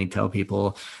jokingly tell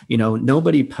people,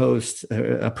 nobody posts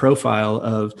a profile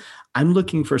of, I'm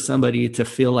looking for somebody to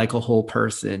feel like a whole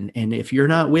person. And if you're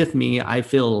not with me, I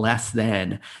feel less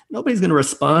than. Nobody's going to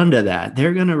respond to that.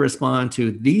 They're going to respond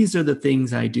to, these are the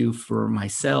things I do for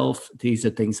myself. These are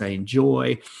things I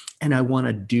enjoy. And I want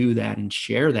to do that and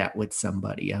share that with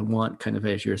somebody. I want, kind of,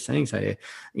 as you're saying,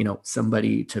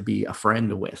 somebody to be a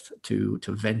friend with, to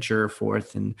venture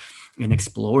forth and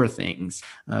explore things,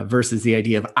 versus the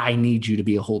idea of, I need you to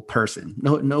be a whole person.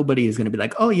 Nobody is going to be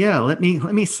like, oh yeah, let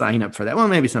me sign up for that. Well,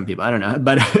 maybe some people, I don't know,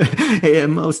 but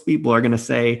most people are going to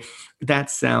say,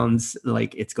 that sounds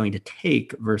like it's going to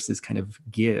take versus kind of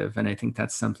give. And I think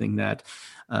that's something that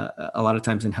a lot of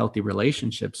times in healthy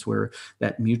relationships, where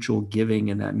that mutual giving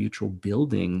and that mutual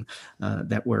building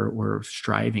that we're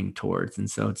striving towards. And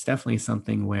so it's definitely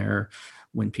something where,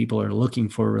 when people are looking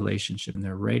for a relationship and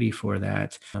they're ready for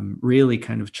that, really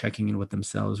kind of checking in with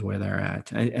themselves where they're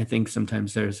at. I think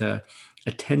sometimes there's a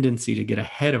tendency to get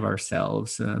ahead of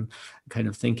ourselves, kind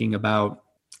of thinking about,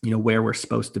 where we're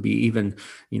supposed to be, even,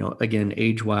 again,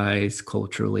 age-wise,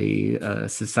 culturally,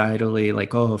 societally,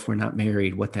 like, oh, if we're not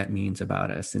married, what that means about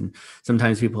us. And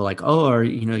sometimes people are like, oh,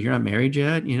 you're not married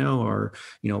yet, or,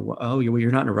 oh,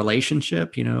 you're not in a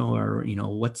relationship, or,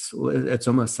 it's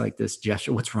almost like this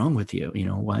gesture. What's wrong with you?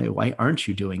 Why aren't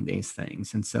you doing these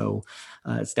things? And so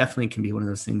it's definitely can be one of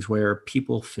those things where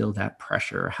people feel that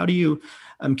pressure.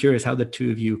 I'm curious how the two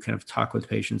of you kind of talk with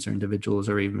patients or individuals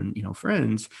or even,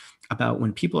 friends about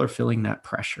when people are feeling that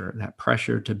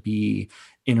pressure to be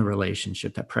in a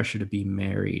relationship, that pressure to be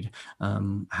married.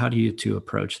 How do you two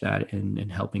approach that in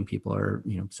helping people or,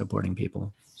 supporting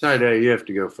people? Saide, you have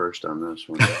to go first on this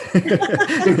one.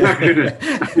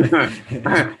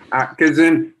 Because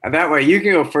then that way you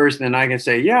can go first and I can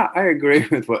say, yeah, I agree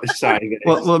with what Saide is.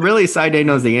 Well, really, Saide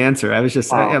knows the answer. I was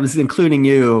including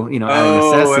you, out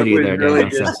of necessity there, really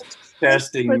Daniel. just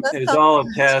testing. It's all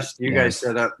a test you guys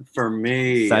set up for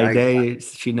me. Saide,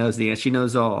 she knows the answer. She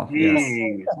knows all.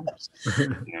 Yes.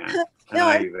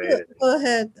 Yeah. Go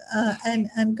ahead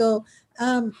and go.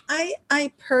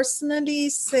 I personally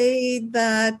say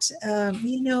that,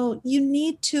 you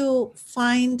need to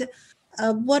find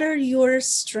what are your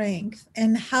strengths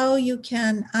and how you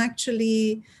can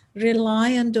actually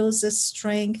rely on those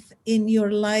strengths in your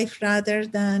life rather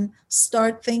than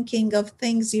start thinking of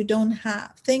things you don't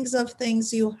have,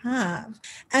 things you have.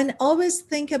 And always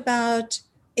think about,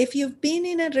 if you've been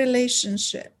in a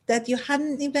relationship that you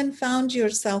hadn't even found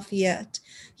yourself yet,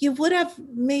 you would have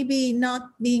maybe not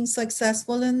been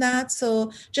successful in that.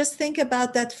 So just think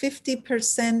about that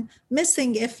 50%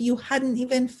 missing if you hadn't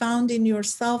even found in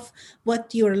yourself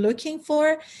what you're looking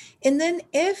for. And then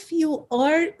if you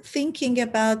are thinking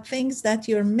about things that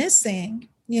you're missing,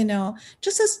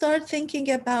 just start thinking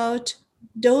about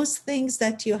those things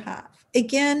that you have.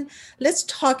 Again, let's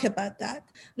talk about that.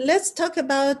 Let's talk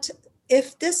about,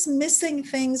 if this missing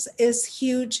things is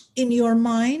huge in your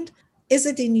mind, is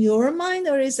it in your mind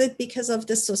or is it because of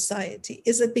the society?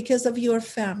 Is it because of your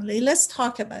family? Let's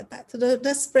talk about that.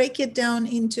 Let's break it down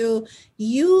into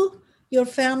you, your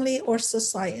family, or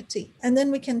society. And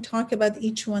then we can talk about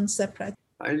each one separate.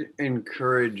 I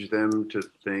encourage them to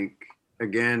think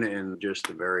again in just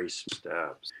the very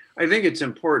steps. I think it's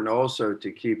important also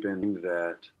to keep in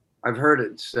that I've heard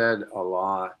it said a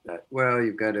lot that, well,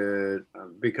 you've got to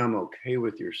become okay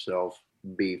with yourself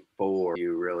before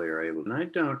you really are able. And I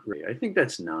don't really, I think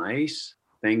that's nice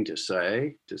thing to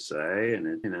say,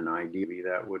 and in an idea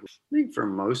that would, I think for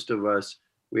most of us,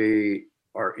 we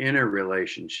are in a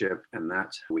relationship and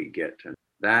that's how we get to,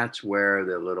 that's where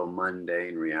the little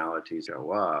mundane realities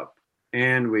go up.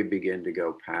 And we begin to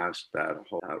go past that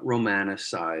whole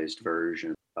romanticized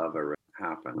version of a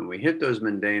happen. When we hit those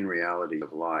mundane realities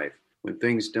of life, when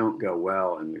things don't go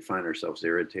well and we find ourselves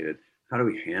irritated, how do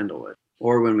we handle it?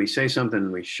 Or when we say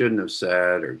something we shouldn't have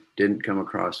said or didn't come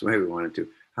across the way we wanted to,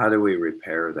 how do we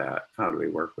repair that? How do we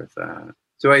work with that?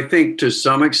 So I think to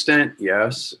some extent,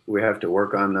 yes, we have to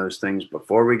work on those things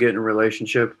before we get in a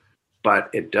relationship, but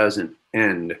it doesn't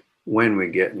end when we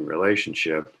get in a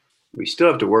relationship. We still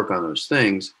have to work on those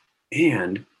things,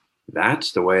 and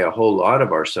that's the way a whole lot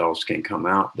of ourselves can come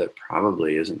out that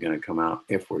probably isn't going to come out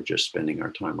if we're just spending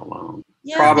our time alone.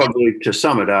 Yeah. Probably, to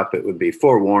sum it up, it would be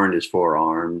forewarned is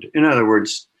forearmed. In other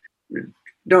words,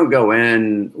 don't go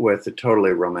in with a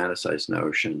totally romanticized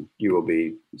notion. You will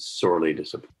be sorely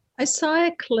disappointed. I saw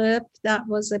a clip that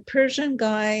was a Persian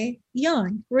guy,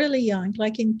 young, really young,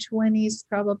 like in 20s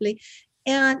probably.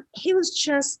 And he was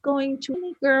just going to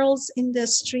any girls in the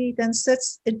street and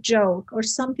says a joke or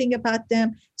something about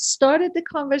them, started the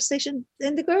conversation,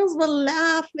 and the girls were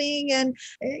laughing, and,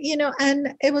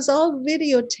 and it was all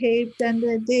videotaped,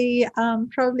 and they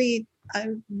probably,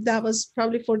 that was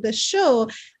probably for the show.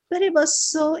 But it was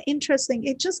so interesting.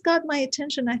 It just got my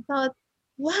attention. I thought,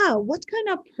 wow, what kind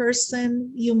of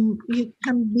person you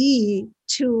can be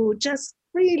to just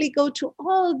really go to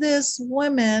all these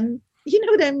women, you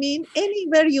know what I mean,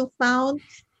 anywhere you found,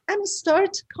 and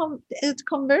start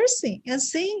conversing and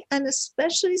saying, and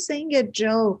especially saying a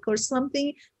joke or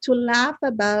something to laugh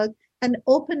about and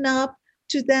open up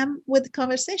to them with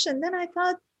conversation. Then I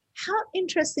thought, how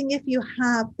interesting if you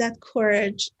have that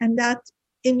courage and that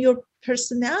in your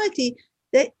personality,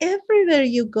 that everywhere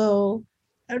you go,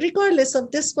 regardless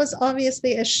of, this was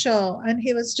obviously a show and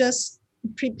he was just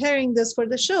preparing this for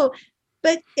the show,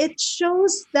 but it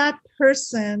shows that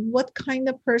person, what kind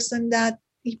of person that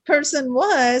person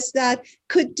was that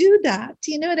could do that.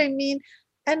 You know what I mean?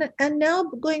 And now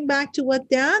going back to what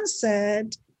Dan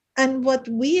said and what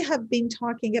we have been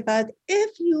talking about,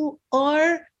 if you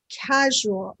are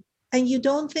casual and you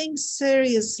don't think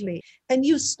seriously and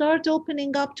you start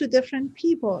opening up to different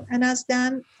people, and as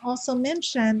Dan also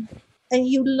mentioned, and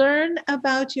you learn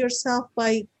about yourself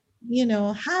by, you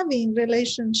know, having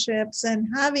relationships and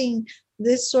having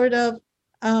this sort of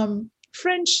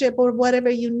friendship or whatever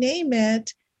you name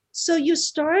it. So you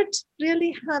start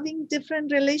really having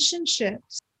different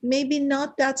relationships, maybe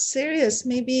not that serious.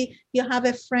 Maybe you have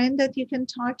a friend that you can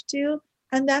talk to,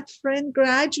 and that friend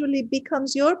gradually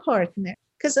becomes your partner.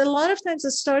 Because a lot of times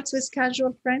it starts with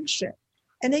casual friendship.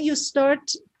 And then you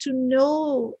start to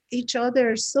know each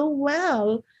other so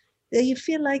well that you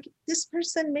feel like this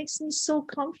person makes me so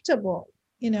comfortable,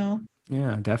 you know?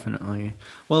 Yeah, definitely.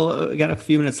 Well, we got a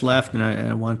few minutes left, and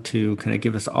I want to kind of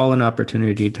give us all an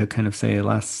opportunity to kind of say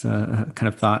last kind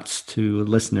of thoughts to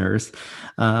listeners.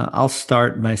 I'll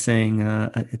start by saying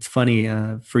it's funny.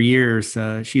 For years,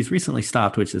 she's recently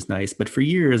stopped, which is nice. But for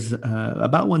years,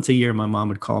 about once a year, my mom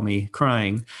would call me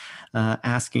crying,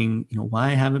 asking,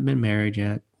 why I haven't been married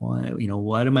yet. Why,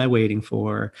 what am I waiting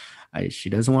for?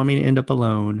 She doesn't want me to end up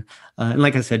alone. And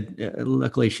like I said,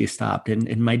 luckily she stopped.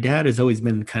 And my dad has always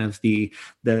been kind of the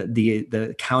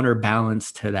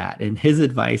counterbalance to that. And his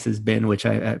advice has been, which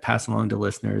I pass along to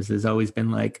listeners, has always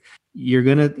been like, you're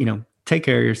going to, take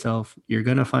care of yourself. You're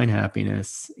going to find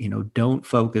happiness. Don't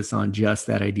focus on just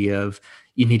that idea of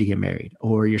you need to get married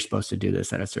or you're supposed to do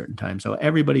this at a certain time. So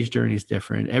everybody's journey is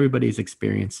different. Everybody's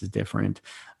experience is different.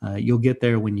 You'll get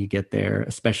there when you get there,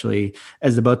 especially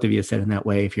as the both of you said in that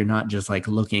way. If you're not just like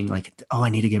looking like, oh, I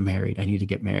need to get married. I need to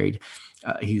get married.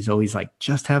 He's always like,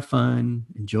 just have fun,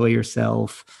 enjoy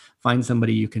yourself, find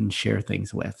somebody you can share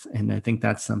things with. And I think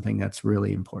that's something that's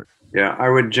really important. Yeah, I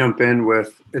would jump in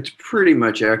with, it's pretty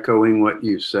much echoing what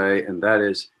you say, and that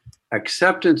is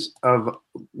acceptance of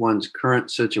one's current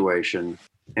situation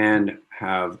and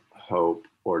have hope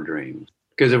or dreams.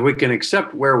 Because if we can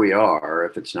accept where we are,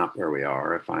 if it's not where we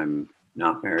are, if I'm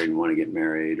not married and want to get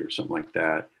married or something like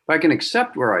that, if I can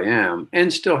accept where I am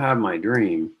and still have my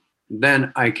dream,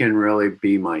 then I can really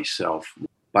be myself.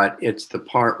 But it's the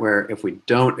part where if we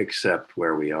don't accept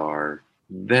where we are,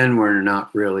 then we're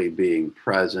not really being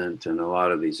present, and a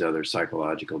lot of these other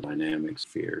psychological dynamics,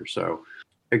 fear. So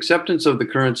acceptance of the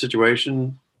current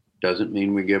situation doesn't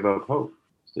mean we give up hope.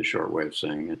 It's the short way of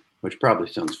saying it, which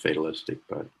probably sounds fatalistic,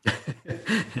 but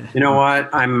you know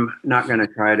what? I'm not going to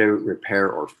try to repair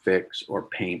or fix or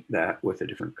paint that with a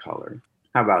different color.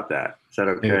 How about that? Is that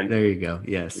okay? There you go.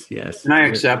 Yes. Can I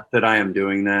accept that I am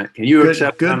doing that? Can you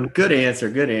accept? Good answer.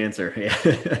 Good answer.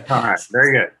 Yeah. All right.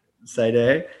 Very good.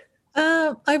 Saide?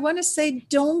 I want to say,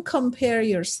 don't compare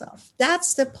yourself.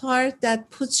 That's the part that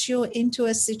puts you into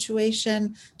a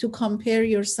situation to compare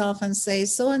yourself and say,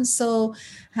 so-and-so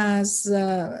has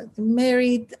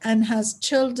married and has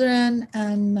children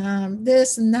and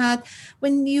this and that.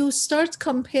 When you start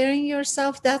comparing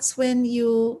yourself, that's when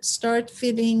you start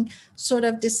feeling sort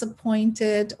of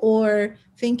disappointed or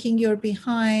thinking you're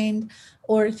behind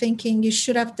or thinking you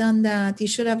should have done that, you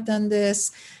should have done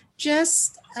this.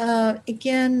 Just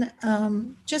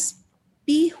just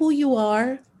be who you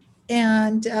are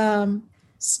and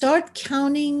start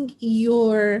counting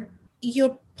your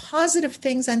positive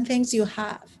things and things you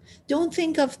have. Don't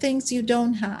think of things you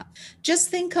don't have. Just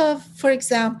think of, for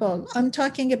example, I'm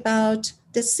talking about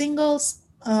the singles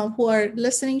who are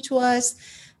listening to us.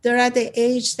 They're at the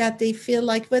age that they feel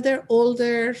like, whether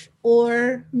older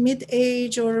or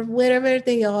mid-age or wherever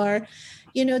they are,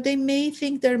 they may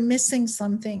think they're missing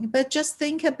something, but just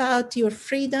think about your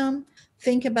freedom,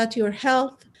 think about your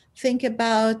health, think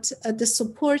about the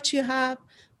support you have.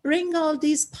 Bring all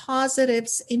these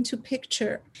positives into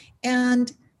picture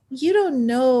and you don't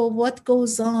know what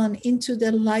goes on into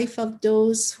the life of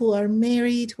those who are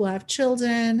married, who have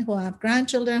children, who have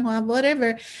grandchildren, who have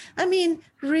whatever. I mean,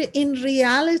 in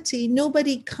reality,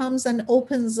 nobody comes and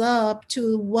opens up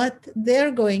to what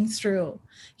they're going through.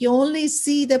 You only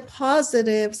see the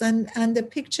positives, and the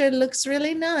picture looks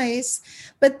really nice.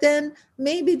 But then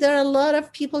maybe there are a lot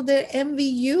of people that envy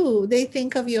you. They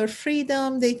think of your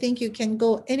freedom. They think you can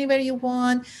go anywhere you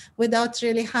want without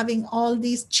really having all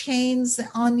these chains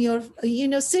on your,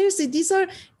 seriously, these are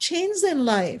chains in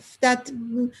life that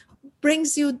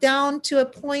brings you down to a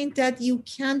point that you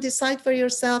can't decide for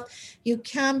yourself. You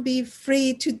can't be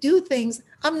free to do things.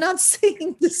 I'm not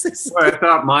saying this is... Well, I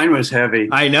thought mine was heavy.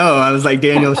 I know. I was like,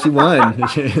 Daniel, she won.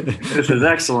 This is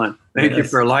excellent. Thank you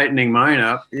for lightening mine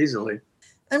up easily.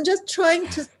 I'm just trying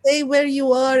to say where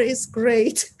you are is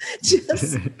great.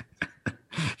 Just...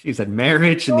 She said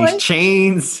marriage and these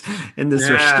chains and this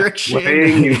restriction.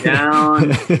 Weighing you down.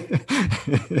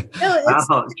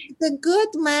 The good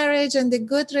marriage and the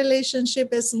good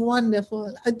relationship is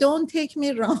wonderful. Don't take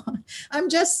me wrong. I'm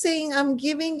just saying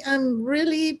I'm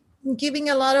really giving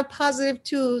a lot of positive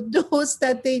to those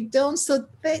that they don't. So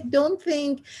they don't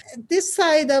think this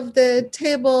side of the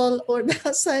table or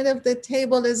that side of the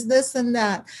table is this and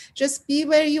that. Just be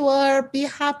where you are, be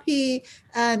happy,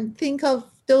 and think of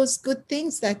those good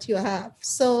things that you have.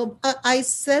 So I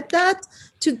said that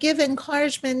to give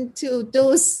encouragement to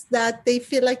those that they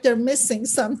feel like they're missing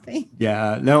something.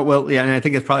 Yeah, no, well, yeah, and I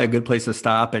think it's probably a good place to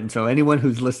stop. And so anyone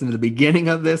who's listened to the beginning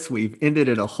of this, we've ended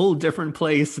at a whole different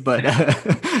place, but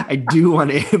I do want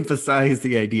to emphasize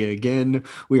the idea again.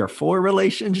 We are for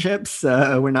relationships.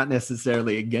 We're not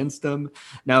necessarily against them.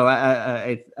 No,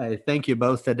 I thank you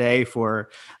both today for,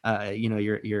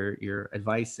 your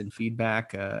advice and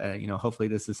feedback. Hopefully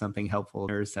this is something helpful.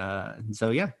 And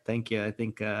so, yeah, thank you. I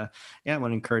think, I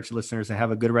want to encourage listeners to have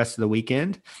a good rest of the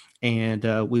weekend, and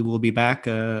we will be back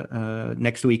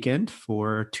next weekend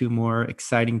for 2 more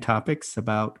exciting topics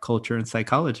about culture and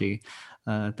psychology.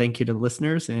 Thank you to the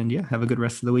listeners, and have a good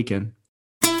rest of the weekend.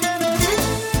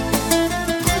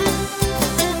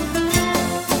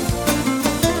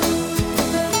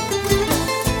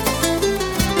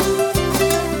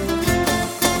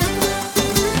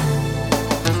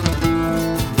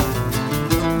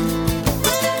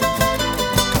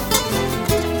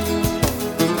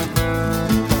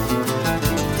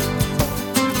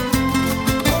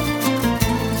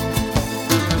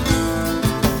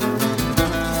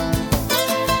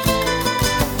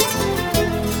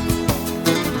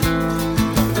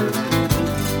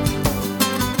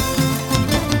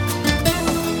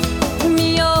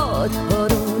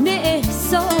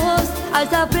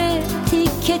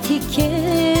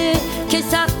 که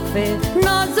سقف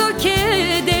نازک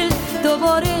دل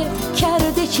دوباره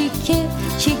کرده چیکه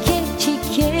چیکه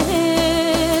چیکه.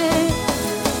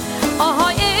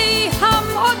 آهای ای هم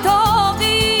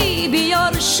اتاقی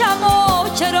بیار شمع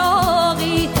و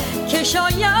چراغی که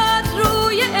شاید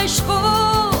روی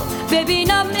عشقو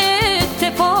ببینم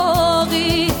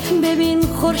اتفاقی. ببین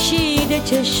خورشید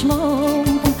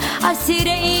چشمام اسیر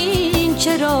این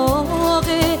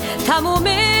چراغه. تموم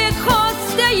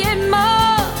خواسته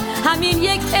من همین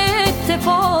یک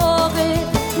اتفاقه.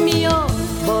 میاد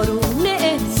بارون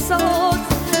احساس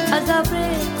از ابر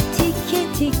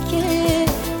تیکه تیکه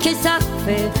که سقف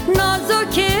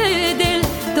نازک دل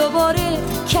دوباره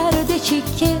کرده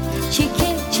چیکه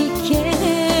چیکه چیکه.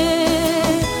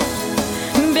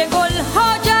 به گل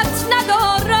حاجت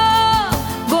ندارم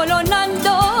گل و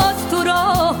ننداز تو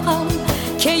راهم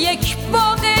که یک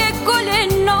باغ گل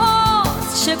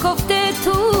ناز شکفته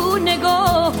تو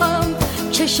نگاهم.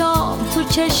 چشام تو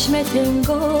چشمت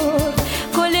انگار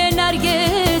گل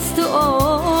نرگس تو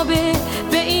آبه.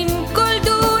 به این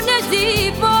گلدون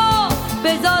زیبا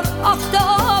بذار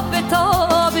آفتاب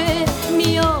بتابه.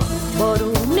 میاد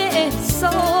بارون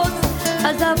احساس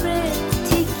از ابر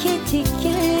تیکه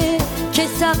تیکه که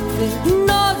سقف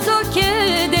نازک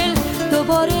دل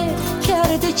دوباره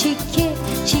کرده چیکه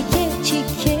چیکه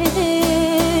چیکه.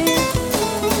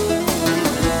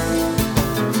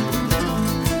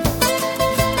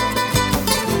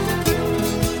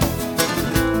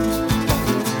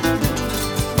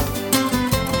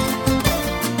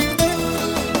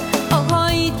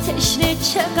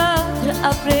 چقدر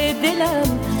ابر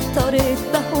دلم داره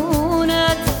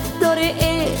بهونت داره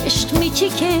عشق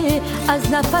میچیکه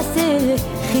از نفس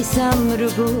خیسم رو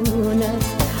گونت.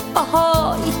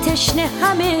 آهای تشنه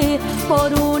همه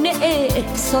بارون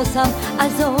احساسم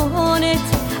از آنت.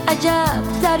 عجب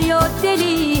دریا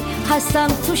دلی هستم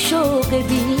تو شوق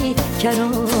بی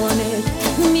کرانت.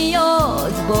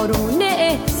 میاد بارون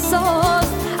احساس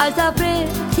از ابر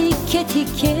تیکه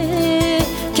تیکه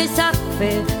که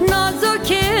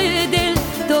نازک دل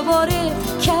دوباره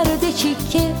کرده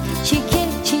چیکه چیکه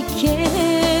چیکه.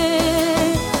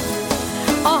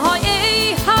 آهای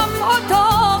ای هم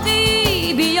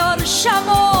اتاقی بیار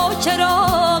شمع و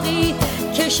چراغی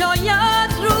که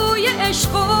شاید روی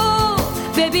عشقو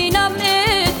ببینم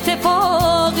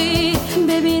اتفاقی.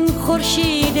 ببین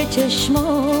خورشید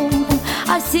چشمام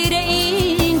اسیر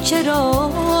این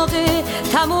چراغه،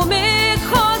 تموم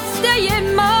خواسته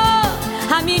من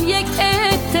همین یک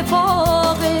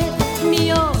اتفاقه.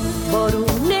 میاد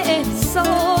بارون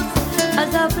احساس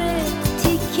از ابر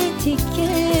تیکه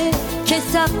تیکه که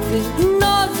سقف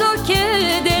نازک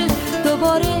دل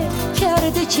دوباره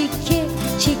کرده چیکه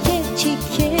چیکه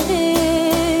چیکه.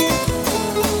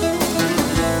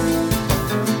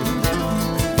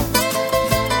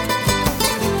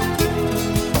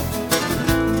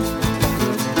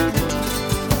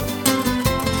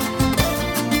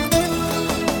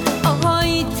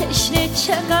 آهای تشنه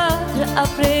چقدر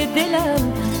ابر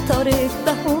دلم تاره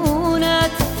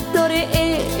دهونت داره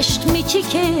عشق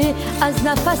میچیکه از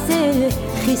نفس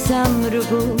خیسم رو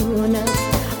گونت.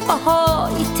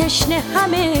 آهای تشنه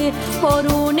همه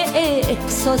بارون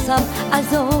احساسم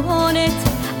از آنت.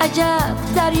 عجب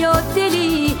دریا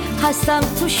دلی هستم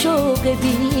تو شوق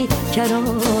بی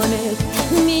کرانت.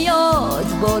 میاد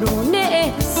بارون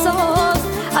احساس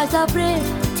از ابر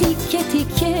تیکه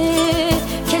تیکه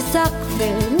که سقف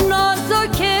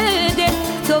نازک دل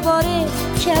دوباره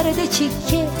کرده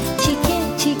چیکه چیکه